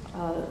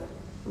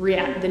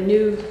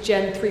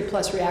Gen 3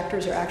 plus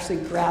reactors are actually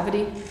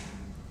gravity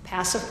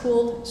passive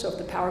cooled, so if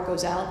the power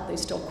goes out, they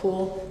still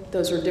cool.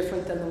 Those are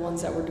different than the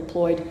ones that were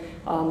deployed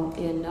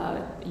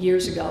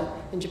years ago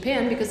in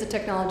Japan because the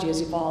technology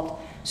has evolved.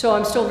 So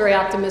I'm still very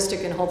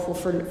optimistic and hopeful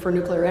for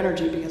nuclear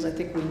energy because I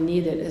think we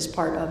need it as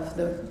part of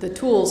the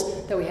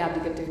tools that we have to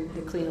get to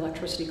the clean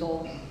electricity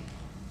goal.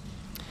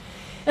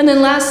 And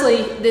then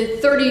lastly,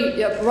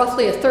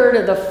 roughly a third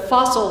of the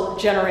fossil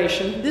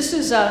generation. This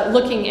is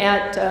looking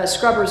at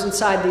scrubbers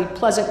inside the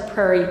Pleasant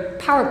Prairie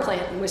power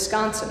plant in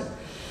Wisconsin.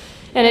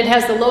 And it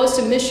has the lowest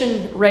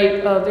emission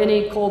rate of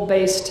any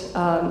coal-based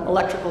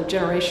electrical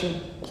generation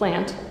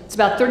plant. It's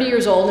about 30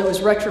 years old. It was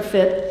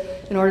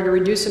retrofit in order to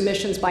reduce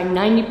emissions by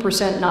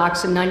 90%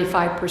 NOx and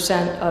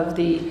 95% of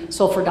the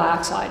sulfur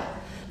dioxide.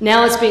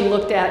 Now it's being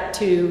looked at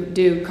to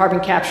do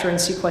carbon capture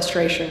and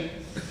sequestration.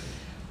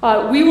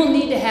 We will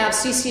need to have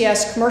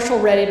CCS commercial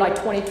ready by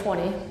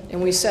 2020,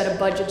 and we set a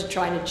budget to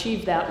try and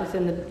achieve that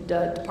within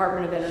the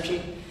Department of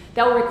Energy.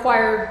 That will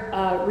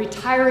require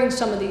retiring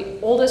some of the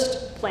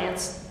oldest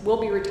plants will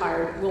be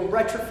retired. We'll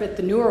retrofit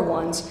the newer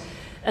ones,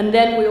 and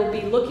then we'll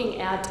be looking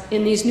at,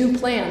 in these new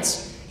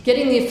plants,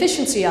 getting the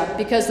efficiency up,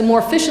 because the more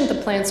efficient the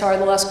plants are,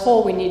 the less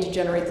coal we need to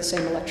generate the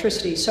same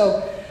electricity.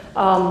 So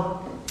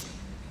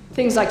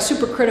things like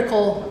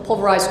supercritical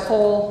pulverized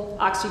coal,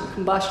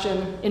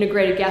 oxy-combustion,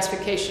 integrated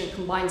gasification, and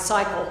combined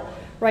cycle.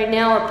 Right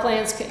now, our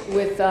plants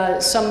with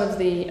some of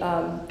the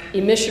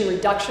emission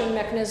reduction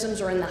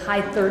mechanisms are in the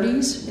high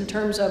 30s in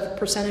terms of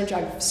percentage.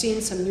 I've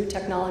seen some new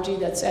technology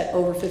that's at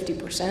over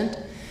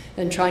 50%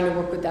 and trying to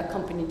work with that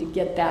company to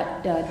get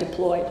that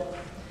deployed.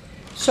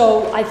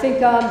 So I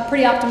think I'm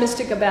pretty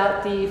optimistic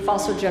about the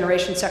fossil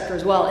generation sector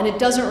as well. And it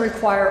doesn't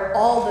require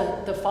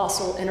all the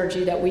fossil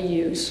energy that we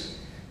use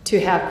to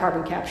have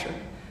carbon capture.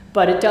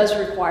 But it does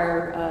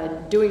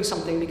require doing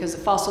something because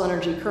the fossil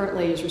energy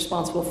currently is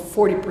responsible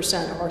for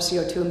 40% of our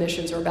CO2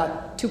 emissions, or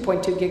about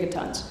 2.2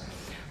 gigatons.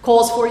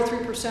 Coal is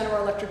 43% of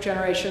our electric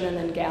generation, and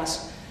then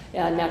gas,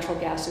 natural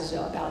gas is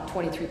about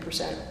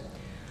 23%.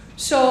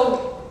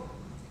 So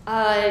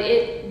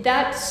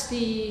that's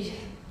the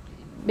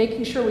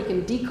making sure we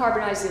can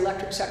decarbonize the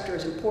electric sector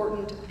is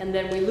important, and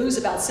then we lose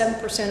about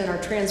 7% in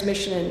our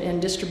transmission and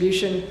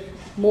distribution,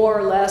 more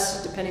or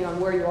less, depending on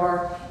where you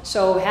are.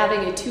 So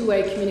having a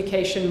two-way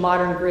communication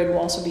modern grid will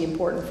also be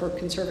important for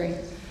conserving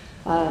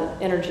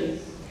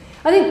energy.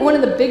 I think one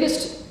of the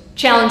biggest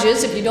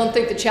challenges, if you don't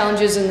think the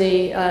challenges in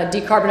the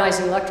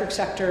decarbonizing electric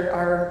sector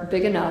are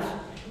big enough,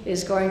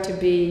 is going to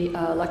be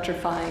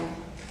electrifying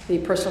the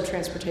personal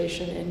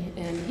transportation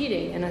and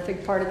heating. And I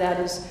think part of that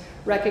is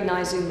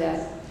recognizing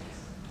that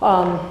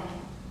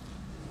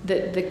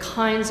the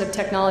kinds of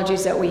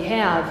technologies that we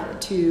have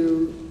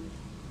to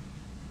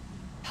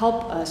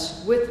help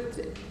us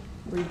with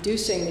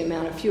reducing the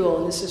amount of fuel,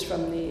 and this is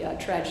from the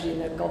tragedy in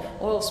the Gulf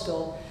oil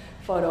spill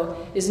photo,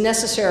 is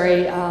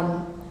necessary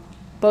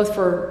both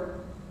for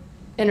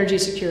energy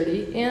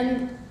security,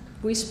 and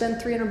we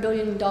spend $300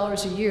 billion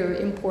a year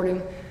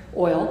importing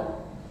oil.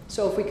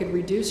 So if we could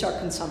reduce our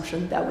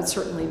consumption, that would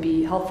certainly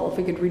be helpful. If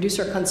we could reduce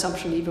our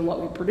consumption to even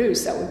what we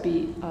produce, that would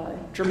be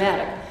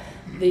dramatic.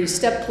 The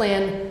STEP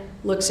plan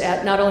looks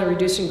at not only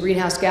reducing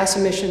greenhouse gas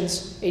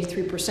emissions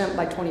 83%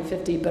 by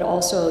 2050, but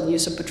also the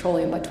use of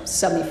petroleum by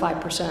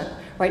 75%.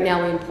 Right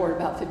now we import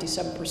about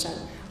 57%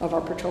 of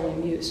our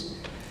petroleum use.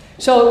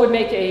 So it would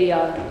make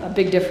a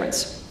big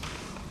difference.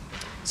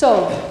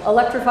 So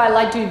electrify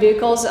light-duty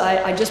vehicles,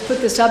 I just put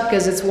this up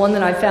because it's one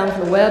that I found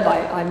from the web.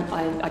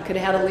 I could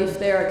have had a Leaf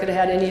there, I could have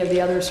had any of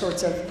the other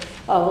sorts of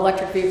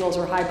electric vehicles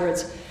or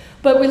hybrids.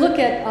 But we look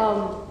at,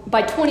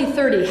 by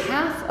 2030,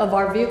 half of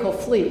our vehicle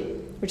fleet,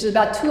 which is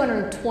about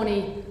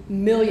 220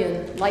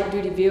 million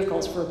light-duty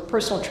vehicles for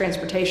personal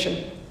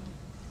transportation,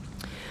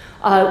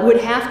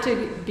 would have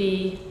to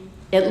be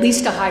at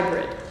least a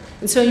hybrid.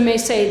 And so you may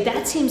say,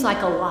 that seems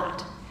like a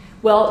lot.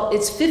 Well,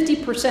 it's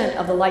 50%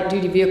 of the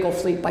light-duty vehicle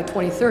fleet by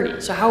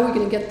 2030. So how are we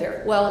going to get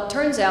there? Well, it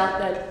turns out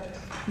that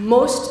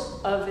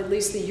most of at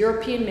least the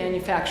European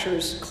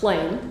manufacturers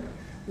claim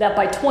that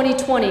by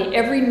 2020,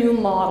 every new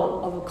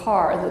model of a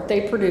car that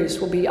they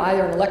produce will be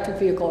either an electric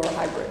vehicle or a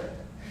hybrid.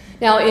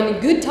 Now, in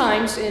good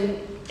times,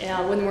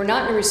 when we're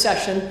not in a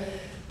recession,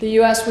 the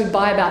US would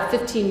buy about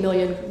 15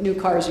 million new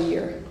cars a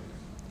year.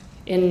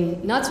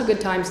 In not so good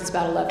times, it's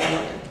about 11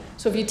 million.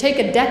 So if you take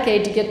a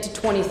decade to get to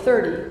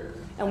 2030,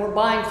 and we're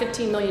buying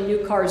 15 million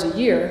new cars a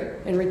year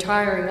and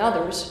retiring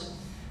others,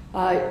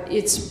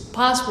 it's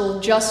possible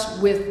just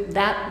with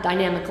that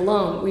dynamic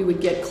alone, we would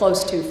get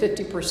close to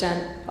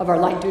 50% of our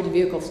light-duty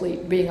vehicle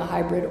fleet being a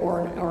hybrid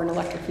or an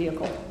electric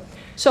vehicle.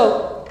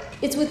 So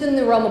it's within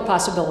the realm of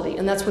possibility,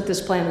 and that's what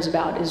this plan is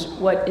about, is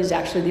what is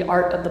actually the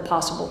art of the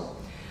possible.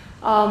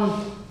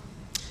 Of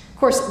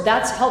course,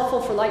 that's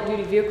helpful for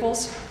light-duty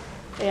vehicles,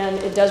 and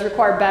it does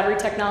require battery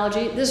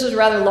technology. This is a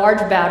rather large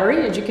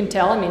battery, as you can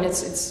tell. I mean,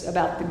 it's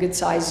about the good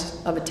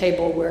size of a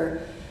table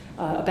where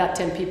about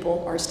 10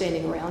 people are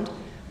standing around.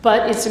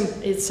 But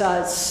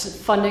it's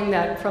funding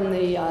that from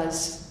the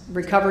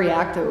Recovery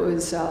Act that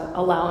was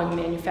allowing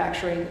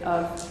manufacturing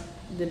of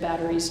the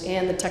batteries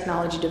and the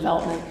technology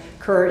development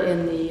occur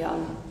in the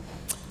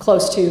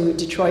close to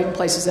Detroit and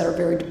places that are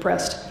very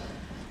depressed.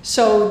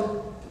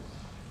 So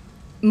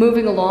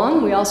moving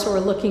along, we also are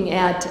looking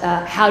at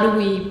how do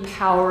we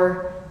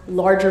power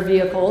larger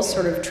vehicles,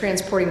 sort of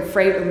transporting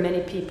freight or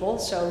many people.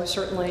 So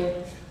certainly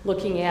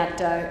looking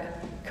at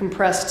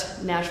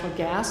compressed natural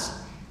gas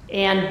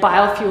and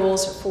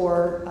biofuels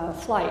for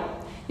flight.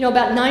 You know,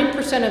 about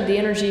 9% of the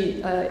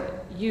energy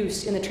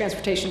use in the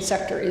transportation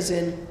sector is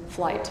in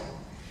flight.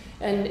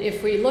 And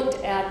if we looked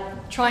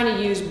at trying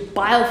to use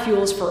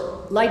biofuels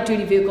for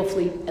light-duty vehicle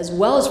fleet as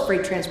well as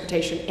freight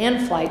transportation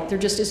and flight, there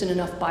just isn't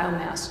enough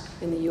biomass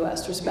in the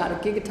US. There's about a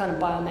gigaton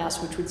of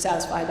biomass, which would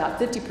satisfy about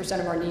 50%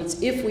 of our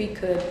needs if we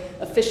could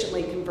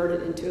efficiently convert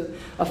it into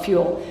a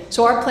fuel.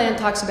 So our plan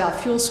talks about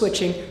fuel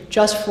switching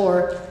just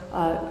for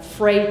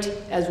freight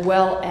as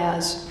well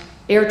as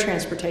air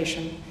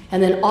transportation.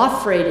 And then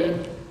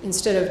off-freighting,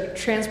 instead of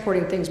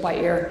transporting things by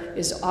air,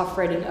 is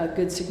off-freighting a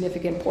good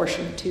significant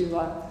portion to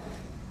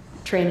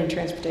train and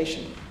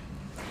transportation.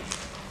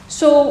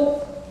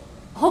 So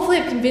hopefully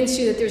I've convinced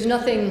you that there's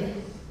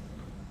nothing,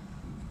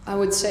 I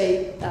would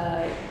say,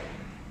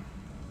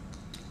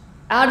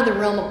 out of the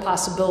realm of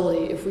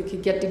possibility if we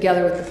could get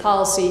together with the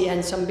policy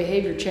and some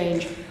behavior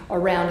change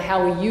around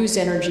how we use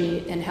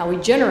energy and how we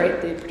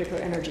generate the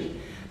particular energy.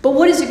 But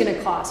what is it going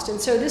to cost?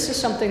 And so this is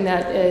something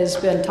that has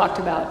been talked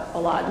about a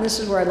lot. And this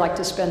is where I'd like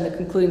to spend the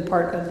concluding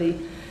part of the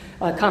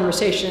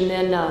conversation,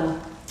 and then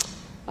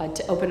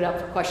to open it up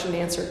for question and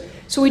answer.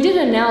 So we did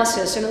an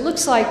analysis, and it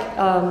looks like,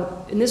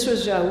 and this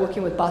was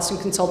working with Boston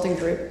Consulting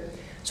Group.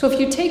 So if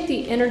you take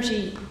the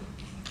energy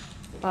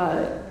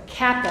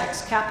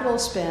CapEx, capital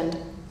spend,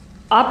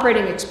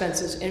 operating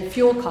expenses, and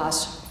fuel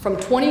costs from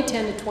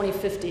 2010 to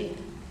 2050,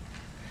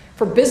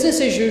 for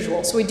business as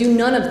usual, so we do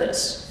none of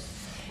this,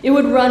 it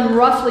would run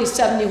roughly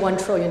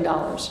 $71 trillion.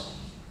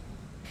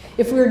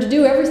 If we were to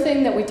do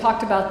everything that we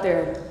talked about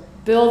there,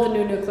 build the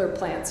new nuclear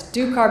plants,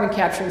 do carbon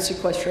capture and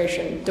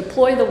sequestration,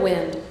 deploy the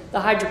wind, the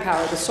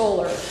hydropower, the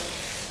solar,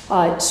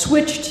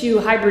 switch to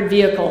hybrid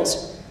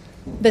vehicles,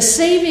 the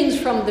savings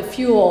from the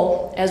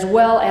fuel as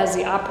well as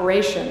the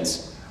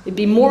operations, it'd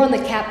be more on the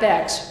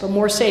CapEx, but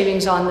more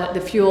savings on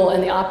the fuel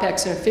and the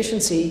OpEx and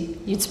efficiency,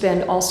 you'd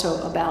spend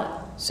also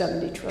about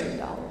 $70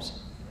 trillion.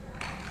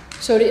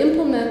 So to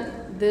implement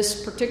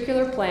this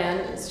particular plan,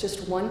 it's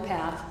just one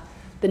path.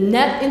 The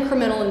net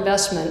incremental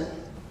investment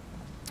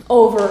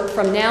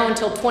from now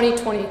until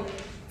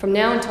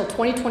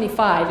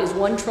 2025 is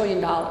 $1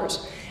 trillion.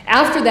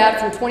 After that,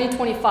 from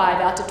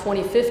 2025 out to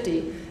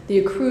 2050, the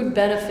accrued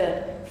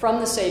benefit from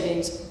the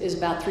savings is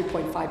about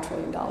 $3.5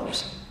 trillion.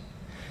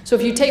 So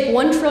if you take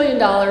 $1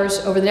 trillion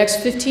over the next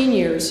 15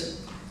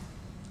 years,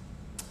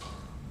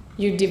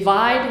 you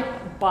divide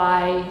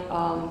by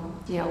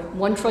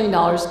 $1 trillion,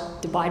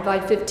 divide by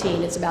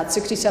 15, it's about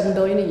 $67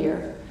 billion a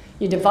year.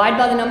 You divide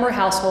by the number of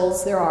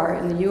households there are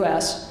in the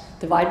US,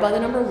 divide by the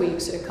number of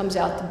weeks, and it comes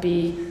out to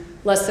be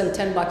less than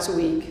 $10 a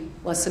week,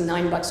 less than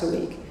 $9 a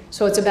week.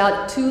 So it's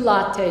about 2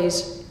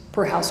 lattes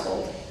per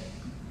household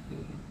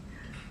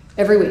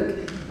every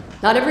week.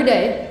 Not every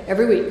day,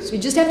 every week. So you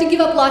just have to give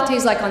up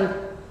lattes like on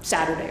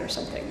Saturday or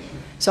something.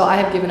 So I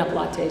have given up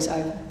lattes.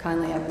 I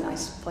kindly have a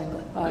nice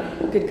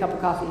good cup of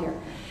coffee here.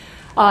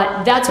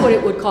 That's what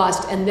it would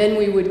cost, and then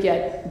we would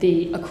get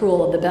the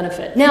accrual of the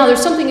benefit. Now,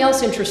 there's something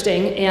else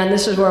interesting, and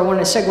this is where I want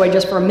to segue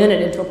just for a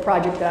minute into a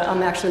project that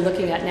I'm actually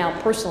looking at now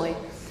personally,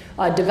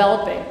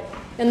 developing.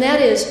 And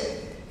that is,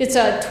 it's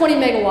a 20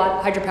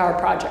 megawatt hydropower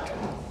project.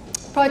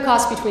 Probably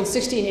costs between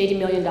 $60 and $80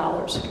 million.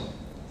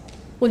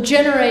 Will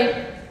generate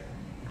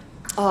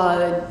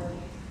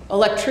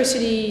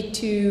electricity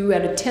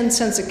at 10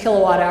 cents a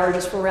kilowatt hour,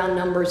 just for round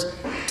numbers,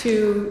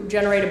 to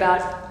generate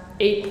about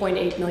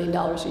 $8.8 million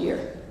a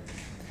year.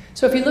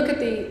 So if you look at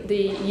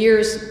the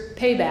years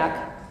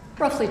payback,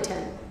 roughly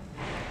 10.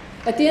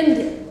 At the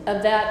end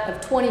of that, of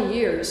 20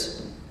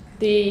 years,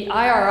 the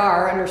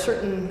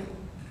IRR,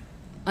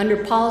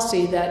 under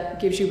policy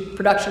that gives you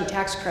production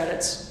tax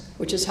credits,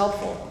 which is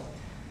helpful,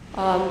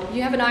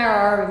 you have an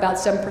IRR of about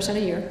 7% a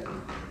year,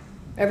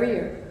 every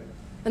year.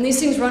 And these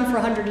things run for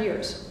 100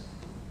 years.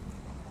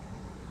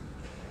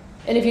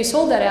 And if you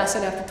sold that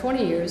asset after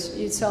 20 years,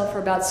 you'd sell it for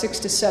about 6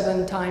 to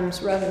 7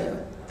 times revenue.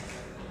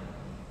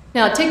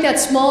 Now, take that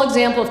small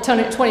example of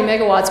 20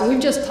 megawatts, and we've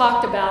just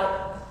talked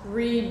about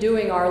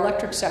redoing our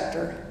electric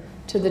sector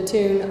to the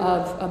tune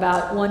of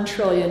about $1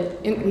 trillion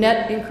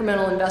net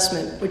incremental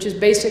investment, which is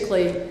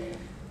basically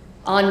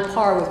on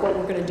par with what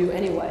we're going to do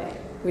anyway.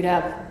 We'd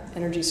have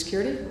energy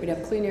security, we'd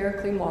have clean air,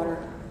 clean water,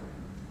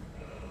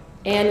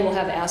 and we'll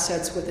have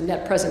assets with a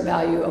net present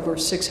value over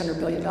 $600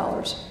 billion.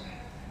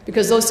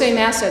 Because those same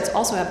assets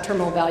also have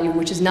terminal value,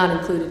 which is not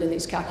included in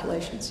these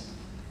calculations.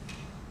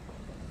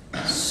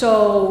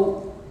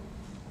 So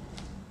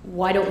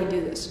why don't we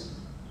do this?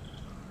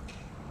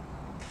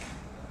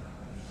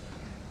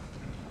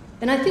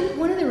 And I think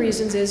one of the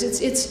reasons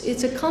is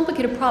it's a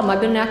complicated problem. I've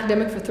been an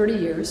academic for 30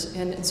 years,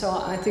 and so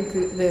I think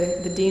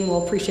the dean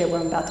will appreciate what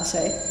I'm about to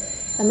say.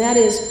 And that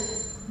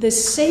is, the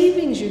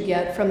savings you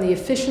get from the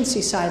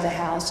efficiency side of the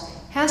house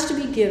has to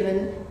be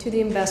given to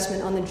the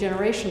investment on the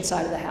generation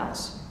side of the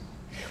house.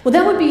 Well,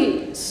 that would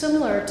be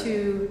similar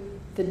to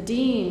the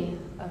dean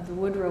of the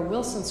Woodrow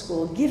Wilson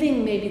School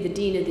giving maybe the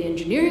dean of the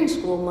engineering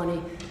school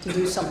money to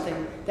do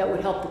something that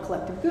would help the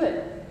collective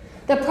good.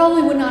 That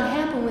probably would not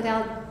happen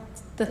without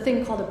the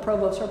thing called a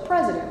provost or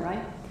president,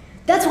 right?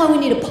 That's why we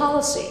need a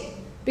policy.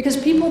 Because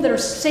people that are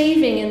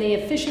saving in the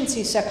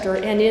efficiency sector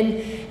and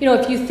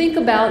if you think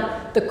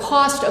about the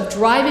cost of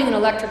driving an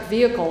electric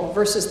vehicle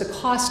versus the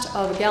cost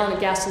of a gallon of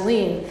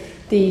gasoline,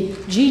 the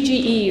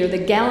GGE, or the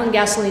gallon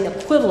gasoline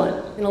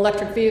equivalent in an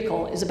electric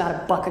vehicle, is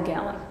about $1 a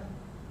gallon.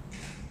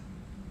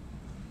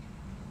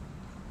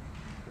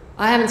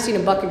 I haven't seen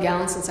 $1 a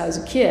gallon since I was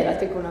a kid. I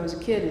think when I was a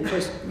kid and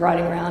first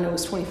riding around, it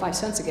was 25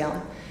 cents a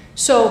gallon.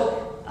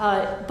 So,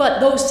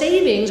 but those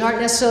savings aren't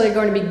necessarily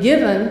going to be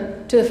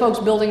given to the folks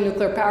building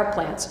nuclear power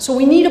plants. So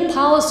we need a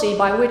policy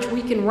by which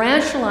we can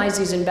rationalize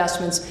these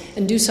investments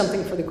and do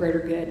something for the greater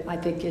good, I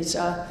think is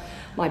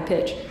my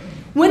pitch.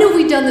 When have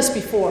we done this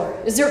before?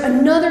 Is there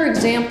another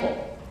example?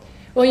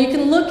 Well, you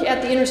can look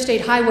at the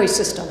interstate highway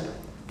system.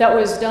 that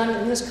was done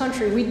in this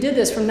country, we did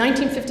this from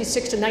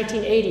 1956 to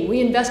 1980. We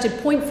invested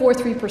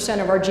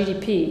 0.43% of our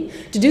GDP.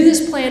 To do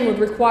this plan would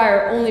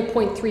require only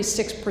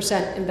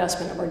 0.36%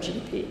 investment of our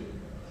GDP.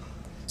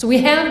 So we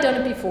have done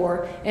it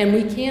before, and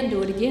we can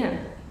do it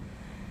again.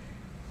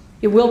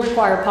 It will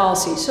require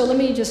policy. So let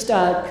me just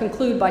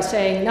conclude by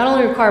saying, not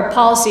only require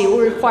policy, it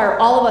will require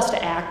all of us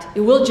to act. It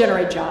will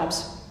generate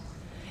jobs.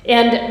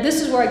 And this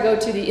is where I go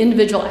to the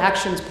individual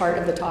actions part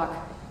of the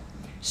talk.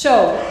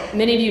 So,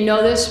 many of you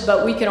know this,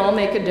 but we can all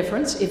make a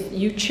difference. If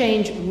you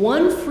change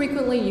one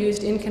frequently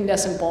used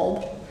incandescent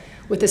bulb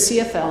with a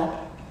CFL,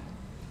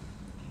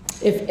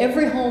 if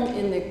every home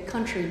in the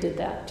country did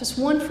that, just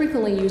one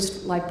frequently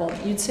used light bulb,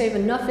 you'd save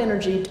enough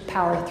energy to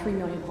power 3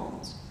 million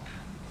homes.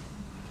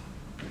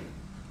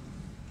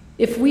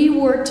 If we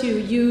were to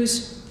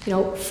use,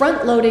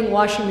 front-loading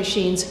washing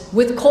machines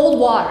with cold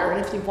water,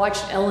 and if you've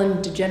watched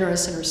Ellen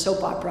DeGeneres in her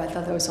soap opera, I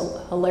thought that was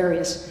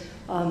hilarious.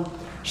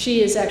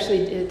 She is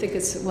actually, I think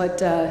it's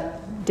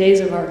Days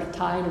of Our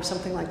Tide or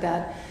something like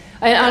that.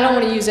 I don't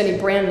want to use any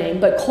brand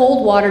name, but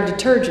cold water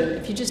detergent.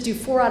 If you just do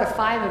 4 out of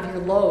 5 of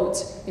your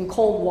loads in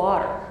cold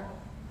water,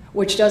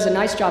 which does a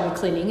nice job of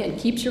cleaning and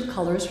keeps your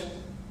colors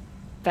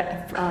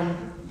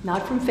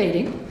not from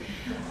fading,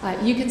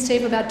 you can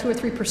save about 2 or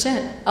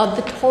 3% of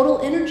the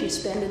total energy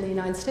spend in the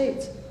United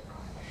States.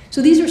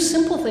 So these are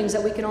simple things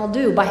that we can all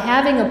do. By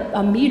having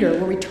a meter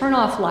where we turn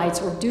off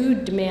lights or do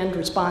demand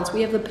response,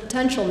 we have the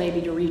potential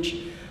maybe to reach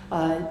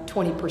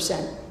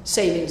 20%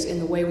 savings in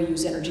the way we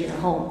use energy in our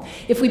home.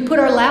 If we put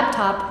our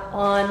laptop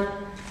on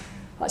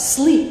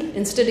sleep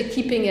instead of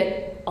keeping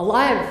it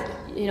alive,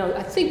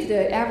 I think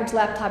the average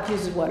laptop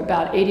uses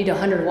about 80 to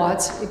 100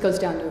 watts. It goes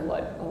down to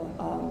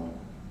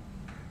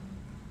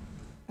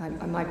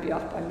I might be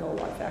off by a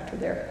milliwatt factor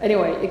there.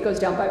 Anyway, it goes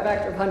down by a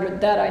factor of 100,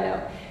 that I know.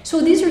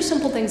 So these are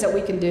simple things that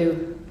we can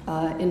do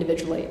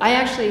individually. I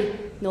actually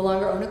no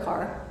longer own a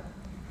car,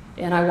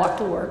 and I walk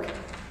to work,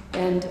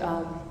 and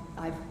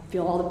I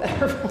feel all the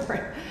better for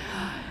it.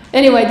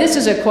 Anyway, this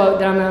is a quote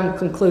that I'm going to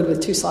conclude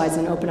with 2 slides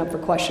and open up for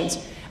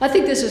questions. I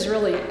think this is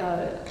really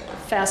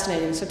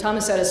fascinating. So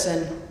Thomas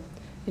Edison,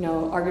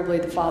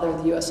 arguably the father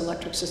of the U.S.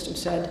 electric system,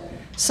 said,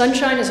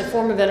 "Sunshine is a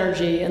form of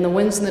energy, and the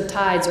winds and the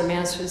tides are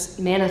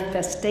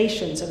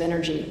manifestations of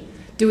energy.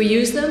 Do we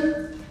use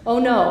them? Oh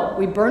no,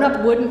 we burn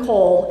up wood and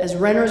coal as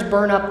renters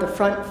burn up the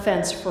front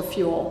fence for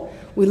fuel.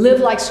 We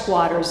live like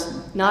squatters,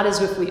 not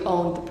as if we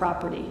owned the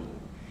property."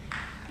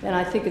 And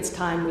I think it's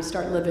time we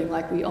start living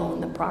like we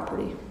own the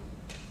property.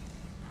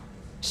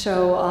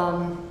 So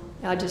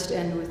I'll just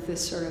end with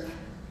this sort of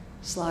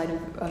slide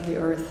of the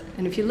Earth.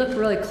 And if you look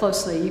really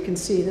closely, you can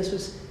see this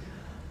was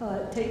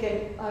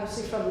taken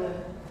obviously from the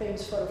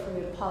famous photo from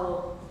the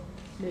Apollo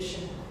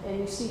mission.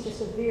 And you see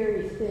just a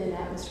very thin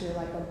atmosphere,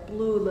 like a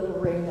blue little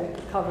ring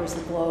that covers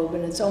the globe.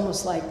 And it's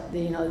almost like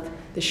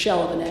the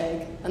shell of an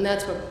egg. And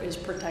that's what is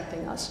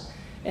protecting us.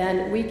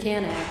 And we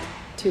can act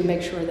to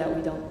make sure that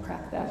we don't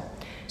crack that.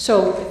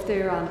 So if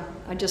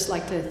I'd just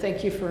like to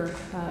thank you for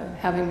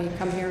having me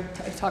come here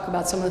to talk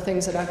about some of the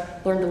things that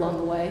I've learned along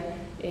the way,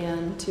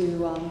 and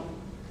to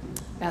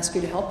ask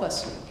you to help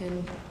us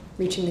in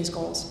reaching these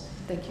goals.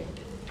 Thank you.